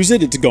actually use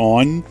it, it's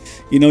gone.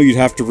 You know, you'd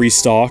have to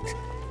restock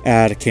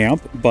at a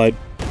camp, but,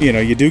 you know,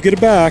 you do get it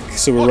back,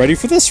 so we're ready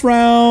for this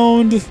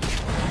round.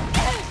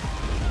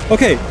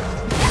 Okay.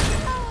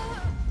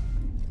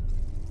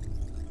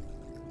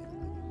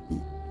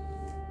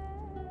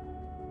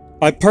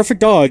 I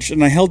perfect dodged,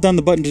 and I held down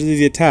the button to do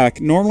the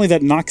attack. Normally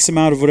that knocks him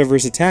out of whatever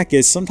his attack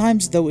is.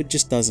 Sometimes, though, it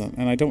just doesn't,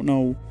 and I don't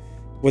know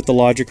what the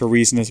logic or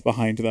reason is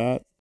behind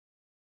that.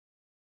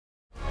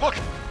 Look!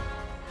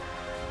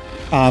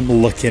 I'm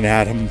looking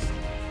at him.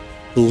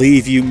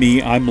 Believe you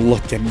me, I'm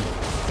looking.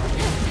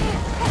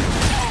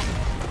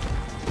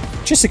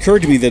 It just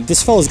occurred to me that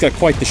this fella's got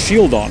quite the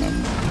shield on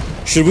him.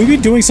 Should we be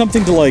doing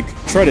something to, like,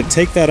 try to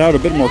take that out a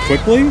bit more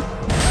quickly?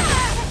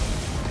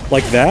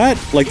 Like that?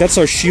 Like, that's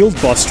our shield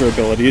buster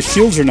ability. His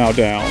shields are now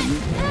down.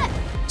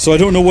 So I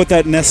don't know what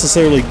that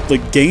necessarily,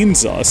 like,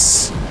 gains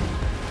us.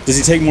 Does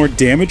he take more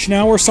damage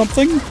now or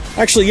something?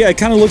 Actually, yeah, it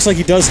kind of looks like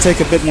he does take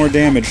a bit more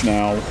damage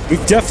now.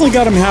 We've definitely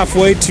got him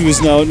halfway to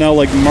his now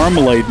like,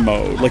 Marmalade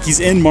mode. Like,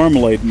 he's in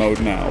Marmalade mode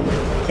now.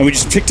 And we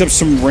just picked up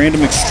some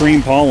random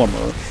extreme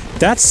polymer.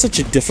 That's such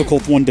a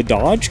difficult one to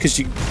dodge, because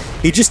he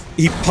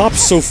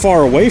pops so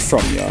far away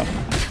from you.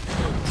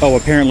 Oh,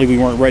 apparently we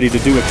weren't ready to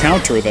do a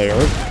counter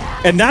there.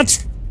 And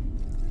that's...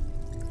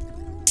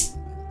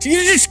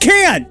 You just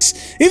can't!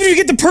 Even if you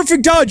get the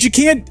perfect dodge, you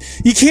can't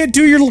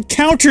do your little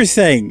counter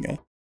thing.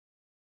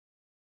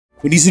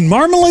 When he's in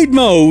Marmalade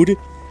mode,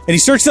 and he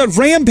starts that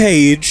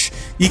rampage,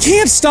 you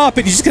can't stop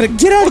it, you just gotta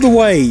get out of the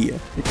way!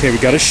 Okay, we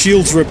got his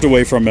shields ripped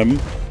away from him.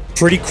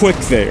 Pretty quick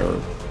there.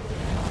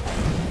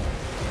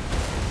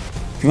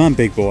 Come on,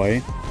 big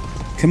boy.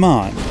 Come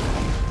on.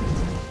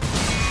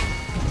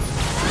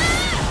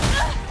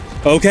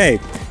 Okay.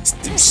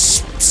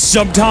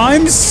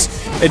 Sometimes,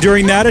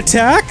 during that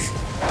attack,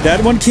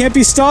 that one can't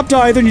be stopped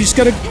either, and you just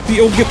gotta be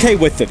okay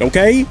with it,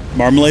 okay?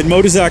 Marmalade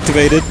mode is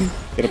activated.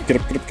 Get up,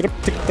 get up, get up, get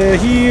up, take the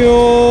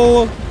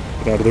heal.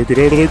 Get out of there, get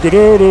out of there, get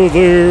out of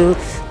there.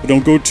 But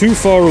don't go too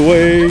far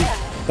away.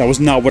 That was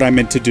not what I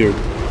meant to do.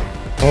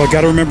 Oh, I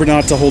gotta remember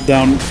not to hold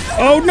down.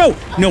 Oh, no!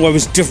 No, I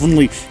was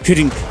definitely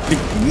hitting.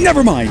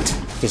 Never mind.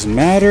 Doesn't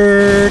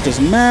matter,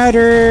 doesn't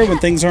matter when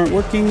things aren't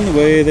working the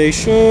way they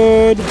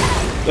should.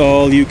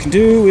 All you can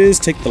do is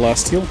take the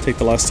last heal, take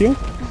the last heal.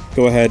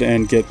 Go ahead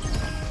and get...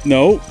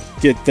 No,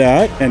 get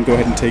that, and go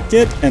ahead and take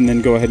it, and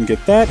then go ahead and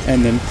get that,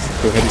 and then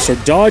go ahead and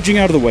start dodging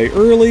out of the way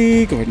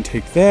early. Go ahead and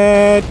take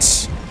that.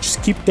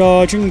 Just keep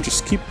dodging,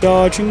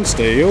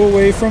 stay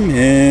away from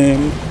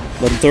him.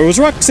 Let him throw his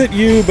rocks at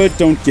you, but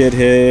don't get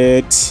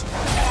hit.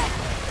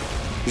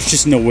 There's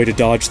just no way to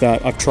dodge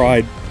that. I've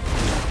tried.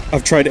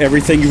 I've tried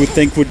everything you would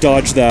think would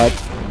dodge that.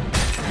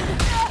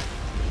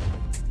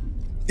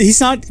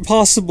 He's not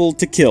possible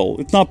to kill.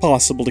 It's not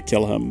possible to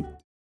kill him.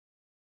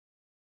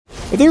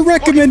 Are there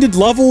recommended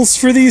levels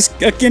for these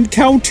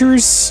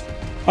encounters?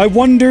 I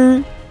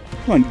wonder.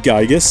 Come on,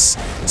 Gigas.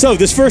 So,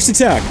 this first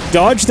attack.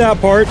 Dodge that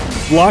part,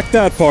 block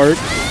that part,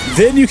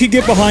 then you can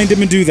get behind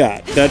him and do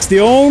that. That's the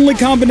only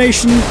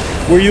combination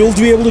where you'll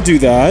be able to do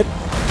that.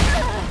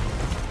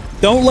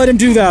 Don't let him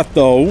do that,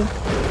 though.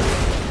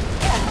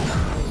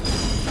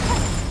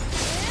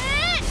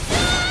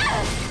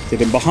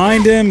 Get in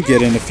behind him,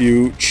 get in a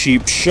few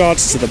cheap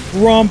shots to the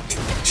rump.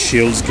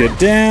 Shields get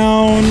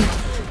down.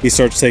 He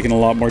starts taking a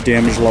lot more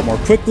damage a lot more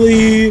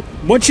quickly.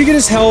 Once you get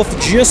his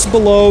health just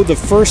below the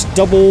first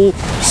double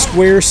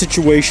square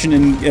situation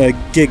in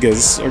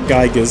Gigas, or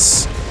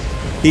Gigas,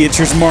 he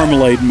enters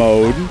Marmalade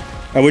mode,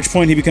 at which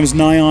point he becomes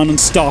nigh on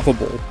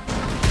unstoppable.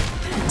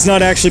 It's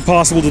not actually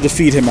possible to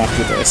defeat him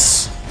after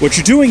this. What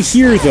you're doing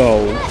here,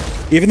 though,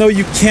 even though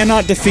you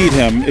cannot defeat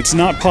him, it's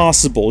not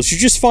possible. You're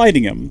just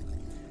fighting him.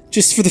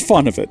 Just for the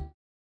fun of it.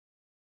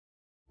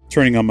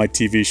 Turning on my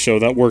TV show,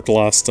 that worked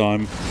last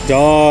time.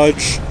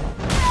 Dodge.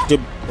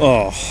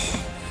 Oh.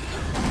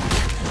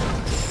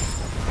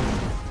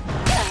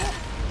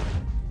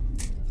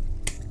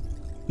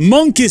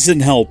 Monk isn't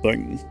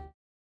helping.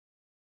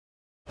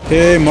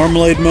 Okay,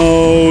 Marmalade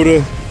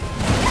mode.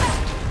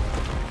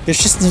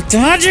 There's just no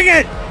dodging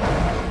it!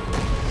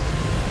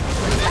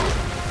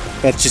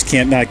 That just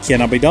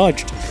cannot be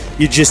dodged.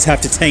 You just have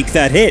to tank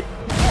that hit.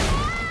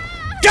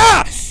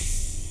 Gah!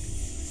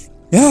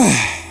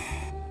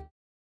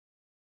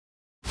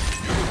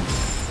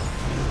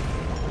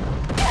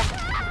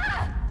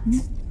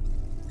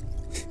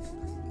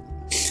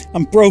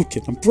 I'm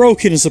broken. I'm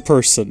broken as a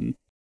person.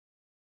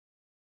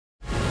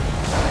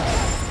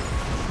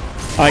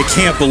 I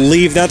can't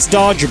believe that's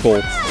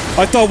dodgeable.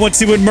 I thought once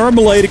he went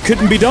Marmalade, it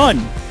couldn't be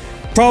done.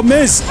 Problem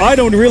is, I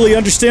don't really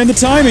understand the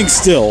timing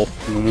still.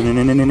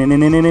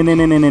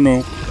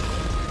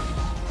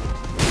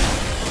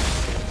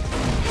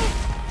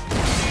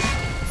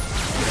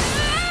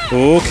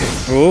 No.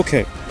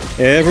 Okay.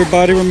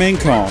 Everybody remain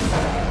calm.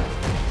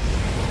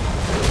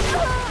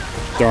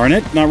 Darn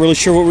it, not really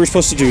sure what we were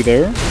supposed to do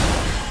there.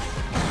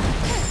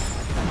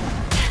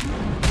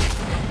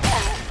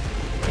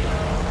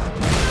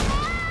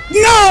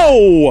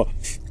 No!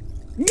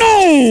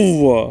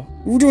 No!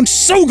 We're doing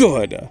so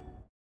good!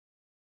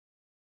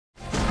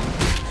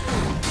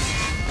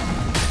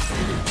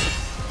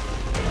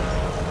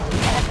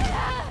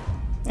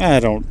 I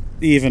don't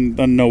even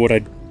know what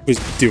I was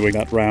doing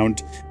that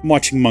round.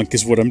 Watching Monk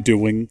is what I'm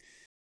doing.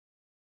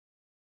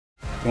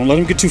 Don't let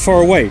him get too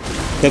far away.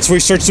 That's where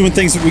he starts doing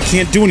things that we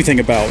can't do anything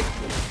about.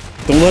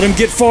 Don't let him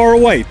get far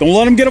away. Don't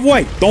let him get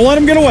away. Don't let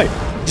him get away.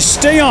 Just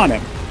stay on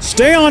him.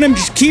 Stay on him.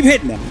 Just keep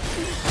hitting him.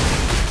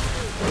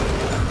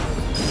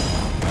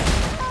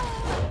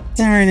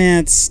 Darn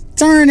it.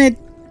 Darn it.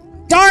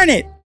 Darn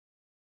it!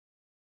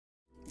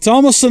 It's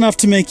almost enough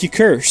to make you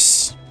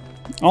curse.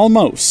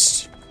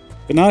 Almost.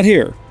 But not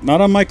here. Not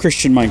on my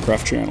Christian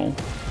Minecraft channel.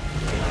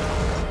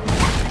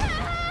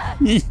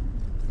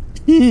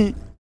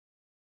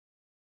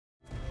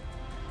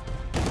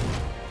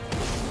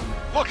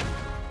 Look!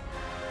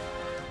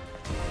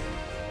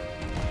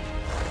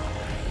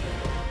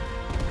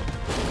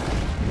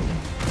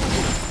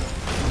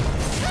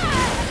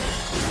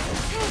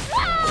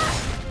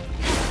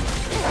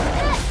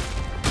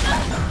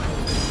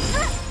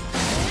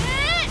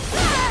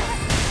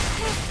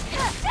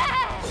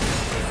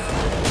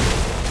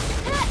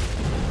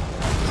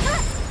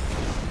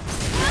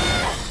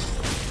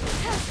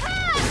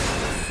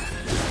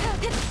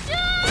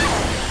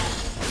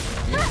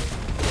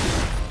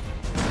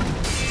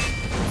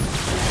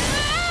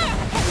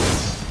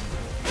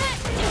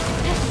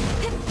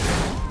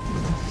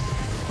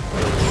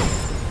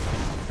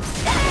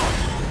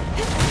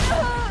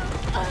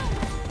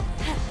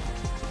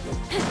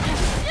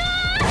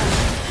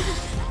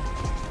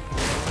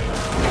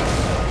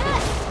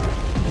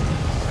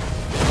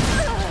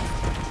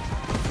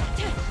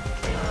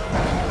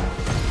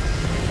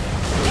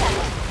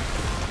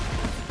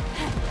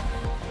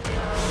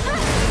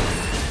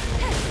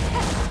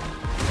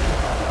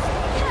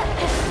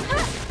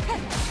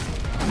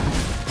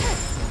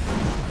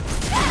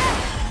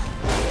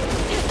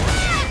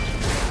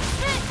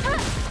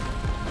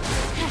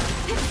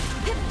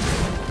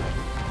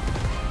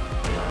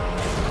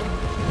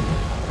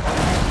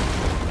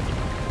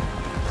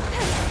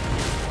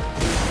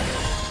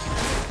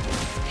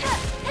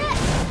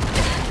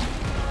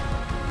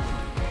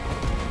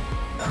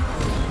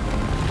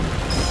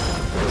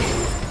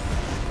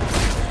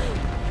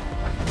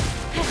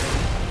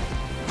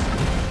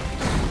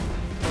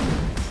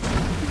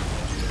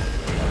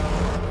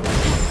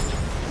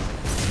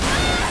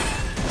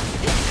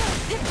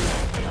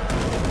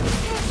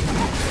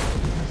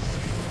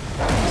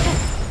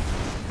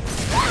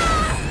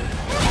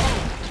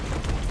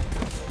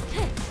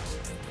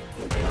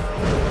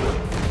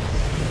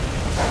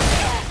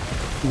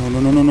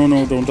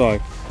 No, don't die.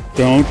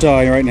 Don't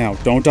die right now.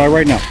 Don't die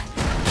right now.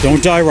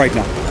 Don't die right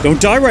now. Don't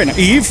die right now.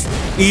 Eve!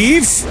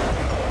 Eve!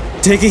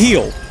 Take a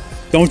heal.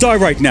 Don't die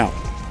right now.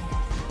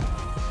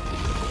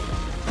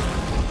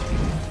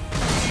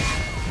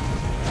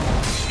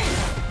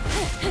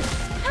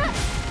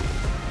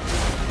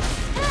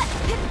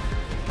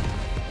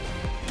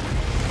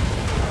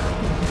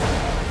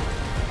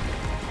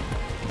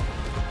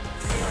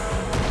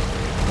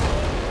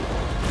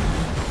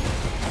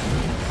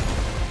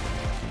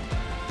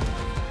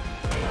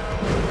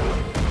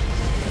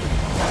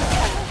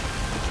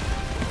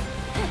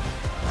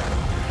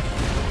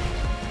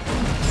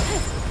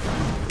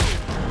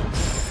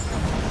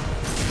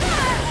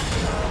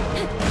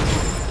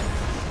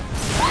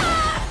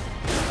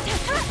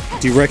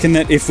 Do you reckon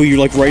that if we,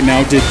 like, right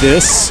now did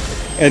this,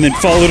 and then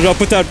followed it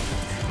up with that...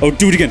 Oh,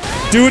 do it again!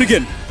 Do it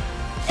again!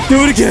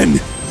 Do it again!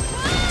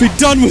 Be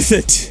done with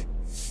it!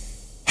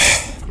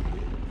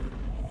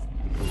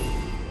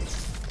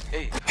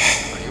 Hey,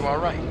 are you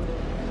alright?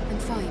 I'm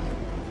fine.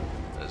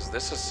 Is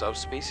this a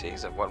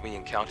subspecies of what we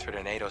encountered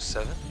in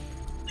 807?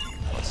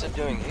 What's it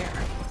doing here?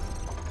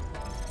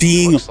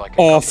 Being Like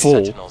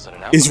awful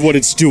is what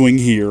it's doing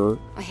here.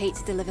 I hate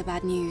to deliver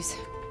bad news,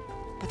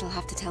 but I'll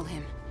have to tell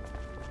him.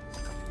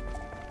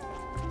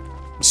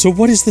 So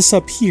what is this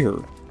up here?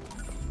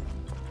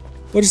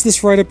 What is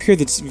this right up here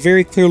that's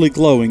very clearly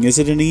glowing? Is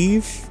it an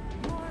Eve?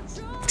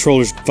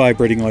 Controller's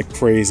vibrating like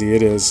crazy.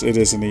 It is. It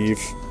is an Eve.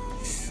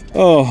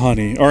 Oh,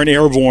 honey. Or an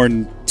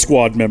airborne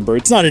squad member.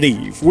 It's not an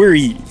Eve. We're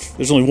Eve.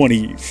 There's only one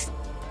Eve.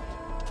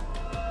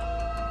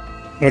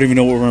 I don't even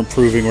know what we're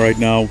improving right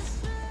now.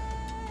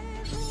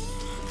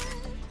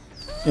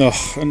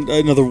 Ugh,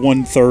 another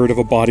 1/3 of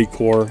a body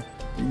core.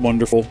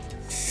 Wonderful.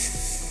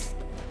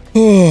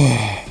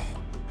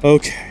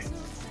 Okay.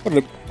 What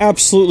an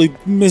absolutely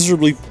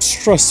miserably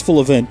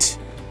stressful event.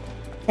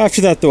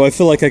 After that, though, I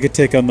feel like I could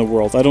take on the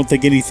world. I don't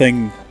think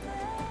anything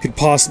could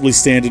possibly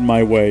stand in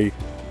my way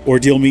or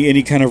deal me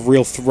any kind of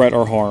real threat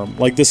or harm.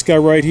 Like this guy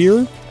right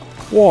here?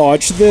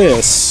 Watch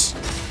this.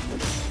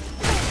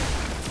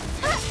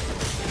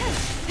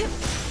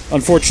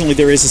 Unfortunately,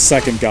 there is a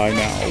second guy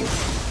now.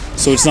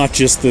 So it's not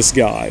just this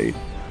guy.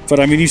 But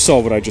I mean, you saw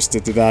what I just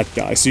did to that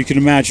guy, so you can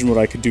imagine what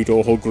I could do to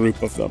a whole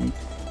group of them.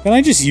 Can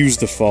I just use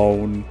the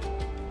phone?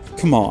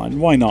 Come on,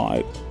 why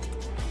not?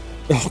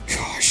 Oh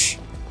gosh.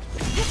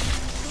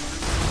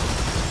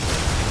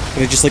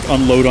 Can I just like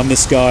unload on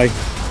this guy?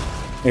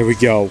 There we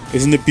go.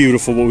 Isn't it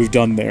beautiful what we've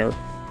done there?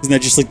 Isn't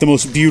that just like the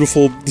most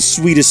beautiful, the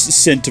sweetest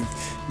scent of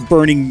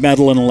burning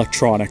metal and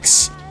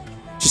electronics?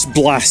 Just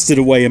blasted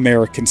away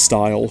American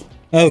style.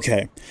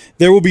 Okay.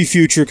 There will be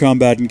future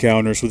combat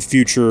encounters with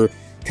future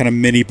kind of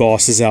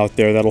mini-bosses out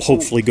there that'll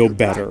hopefully go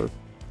better.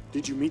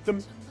 Did you meet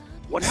them?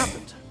 What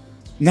happened?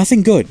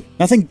 Nothing good.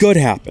 Nothing good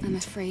happened. I'm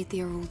afraid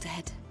they are all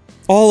dead.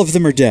 All of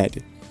them are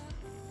dead.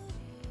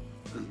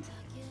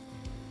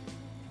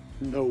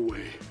 No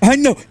way. I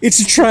know, it's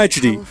a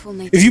tragedy.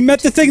 If you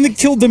met the thing that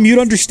killed them, you'd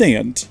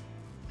understand.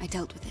 I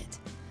dealt with it.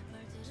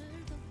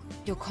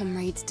 Your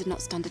comrades did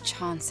not stand a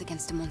chance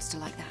against a monster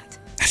like that.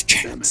 Not a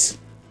chance.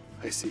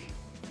 I see.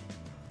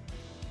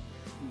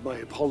 My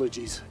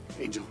apologies,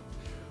 Angel.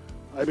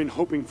 I've been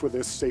hoping for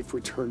their safe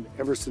return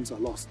ever since I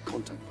lost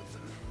contact with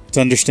them. It's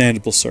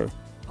understandable, sir.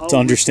 It's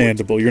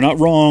understandable. You're not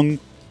wrong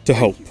to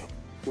hope. Thank you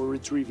for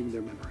retrieving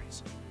their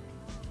memories.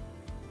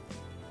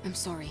 I'm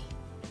sorry.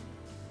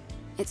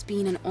 It's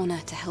been an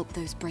honor to help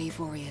those brave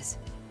warriors.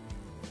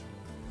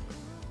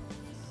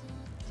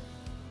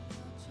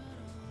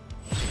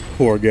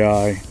 Poor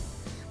guy.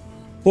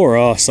 Poor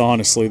us,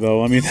 honestly,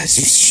 though. I mean, that's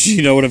just,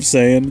 you know what I'm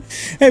saying?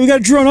 Hey, we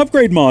got a drone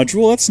upgrade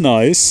module. That's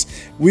nice.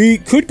 We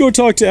could go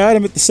talk to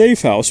Adam at the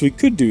safe house. We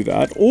could do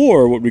that.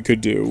 Or what we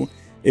could do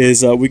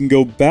is we can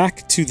go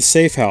back to the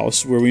safe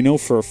house where we know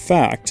for a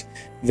fact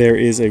there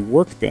is a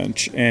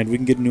workbench and we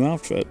can get a new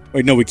outfit.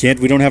 Wait, no, we can't.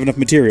 We don't have enough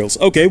materials.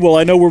 Okay, well,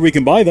 I know where we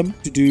can buy them.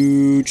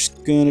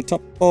 Just gonna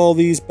top all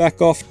these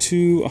back off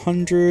to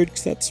 100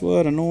 because that's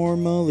what I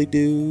normally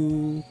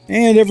do.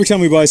 And every time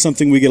we buy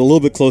something, we get a little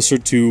bit closer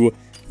to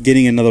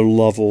getting another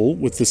level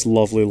with this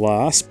lovely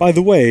lass. By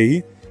the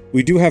way,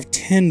 we do have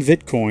 10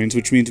 Vitcoins,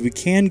 which means we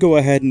can go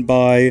ahead and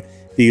buy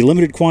the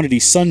limited quantity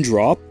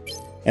Sundrop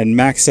and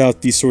max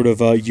out these sort of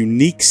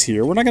uniques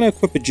here. We're not going to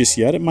equip it just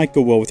yet. It might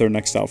go well with our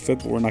next outfit,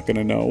 but we're not going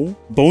to know.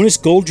 Bonus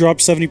gold drop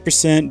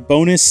 70%.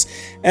 Bonus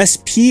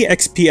SP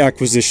XP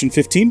acquisition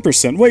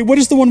 15%. Wait, what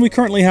is the one we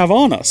currently have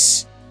on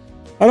us?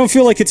 I don't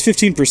feel like it's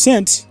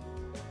 15%.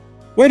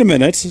 Wait a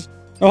minute.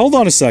 Now, hold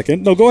on a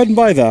second. No, go ahead and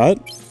buy that.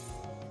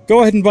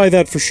 Go ahead and buy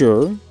that for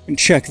sure. And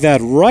check that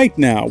right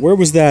now. Where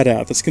was that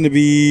at? That's going to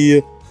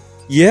be...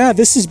 Yeah,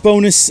 this is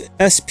bonus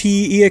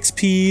SP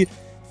EXP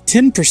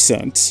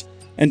 10%.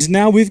 And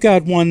now we've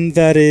got one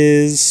that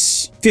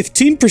is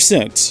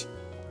 15%.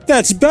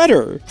 That's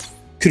better.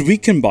 Could we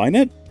combine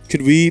it?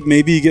 Could we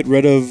maybe get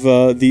rid of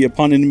the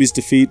upon enemy's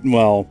defeat?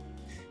 Well,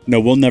 no,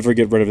 we'll never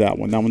get rid of that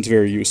one. That one's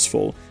very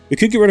useful. We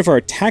could get rid of our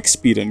attack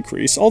speed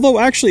increase. Although,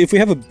 actually, if we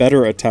have a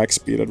better attack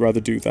speed, I'd rather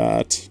do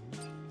that.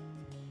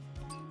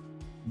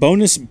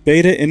 Bonus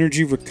beta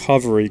energy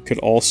recovery could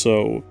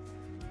also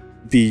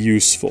be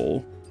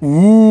useful.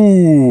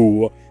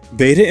 Ooh!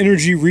 Beta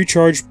energy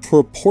recharge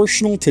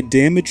proportional to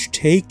damage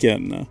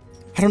taken.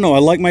 I don't know, I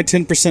like my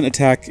 10%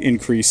 attack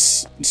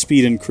increase,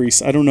 speed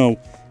increase. I don't know.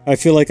 I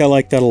feel like I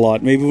like that a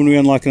lot. Maybe when we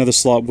unlock another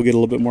slot, we'll get a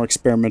little bit more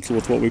experimental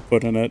with what we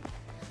put in it.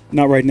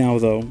 Not right now,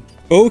 though.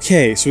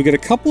 Okay, so we got a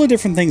couple of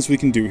different things we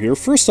can do here.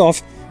 First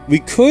off, we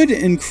could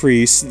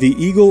increase the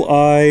Eagle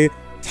Eye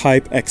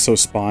type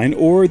Exospine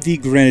or the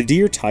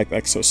Grenadier type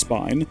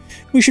Exospine.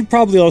 We should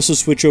probably also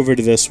switch over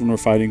to this when we're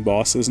fighting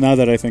bosses, now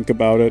that I think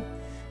about it.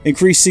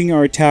 Increasing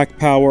our attack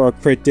power, our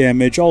crit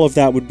damage, all of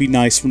that would be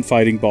nice when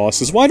fighting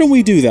bosses. Why don't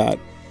we do that?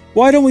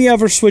 Why don't we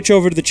ever switch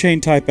over to the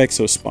chain type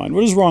Exospine?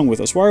 What is wrong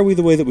with us? Why are we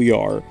the way that we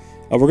are?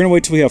 We're going to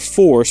wait till we have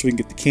 4 so we can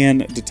get the can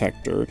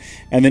detector.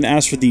 And then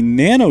as for the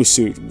nano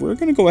suit, we're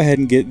going to go ahead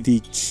and get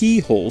the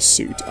keyhole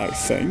suit, I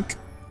think.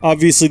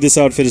 Obviously, this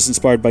outfit is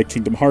inspired by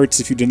Kingdom Hearts.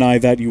 If you deny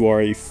that, you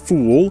are a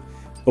fool.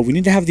 But we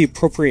need to have the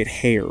appropriate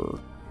hair.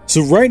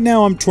 So right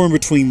now, I'm torn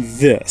between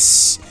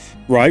this,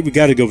 right? We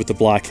got to go with the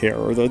black hair,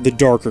 or the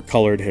darker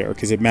colored hair,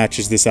 because it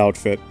matches this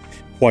outfit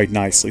quite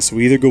nicely. So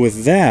we either go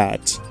with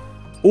that,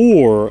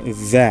 or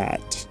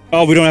that.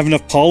 Oh, we don't have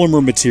enough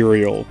polymer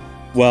material.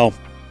 Well,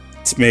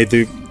 it's made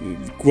the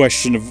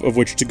question of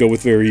which to go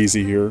with very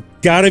easy here.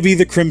 Gotta be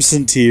the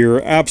Crimson Tier.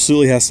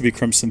 Absolutely has to be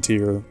Crimson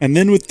Tier. And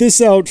then with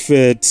this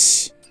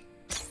outfit,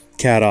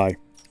 cat eye.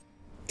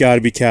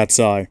 Gotta be cat's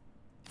eye.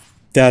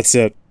 That's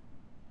it.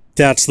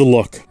 That's the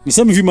look. Now,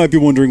 some of you might be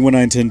wondering when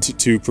I intend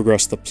to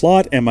progress the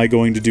plot. Am I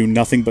going to do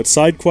nothing but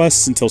side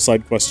quests until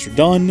side quests are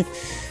done?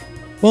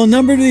 Well, a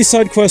number of these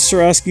side quests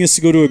are asking us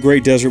to go to a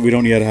great desert we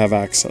don't yet have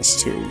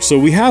access to. So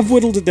we have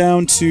whittled it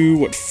down to,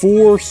 what,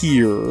 4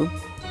 here.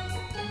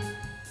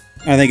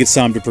 I think it's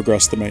time to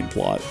progress the main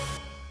plot.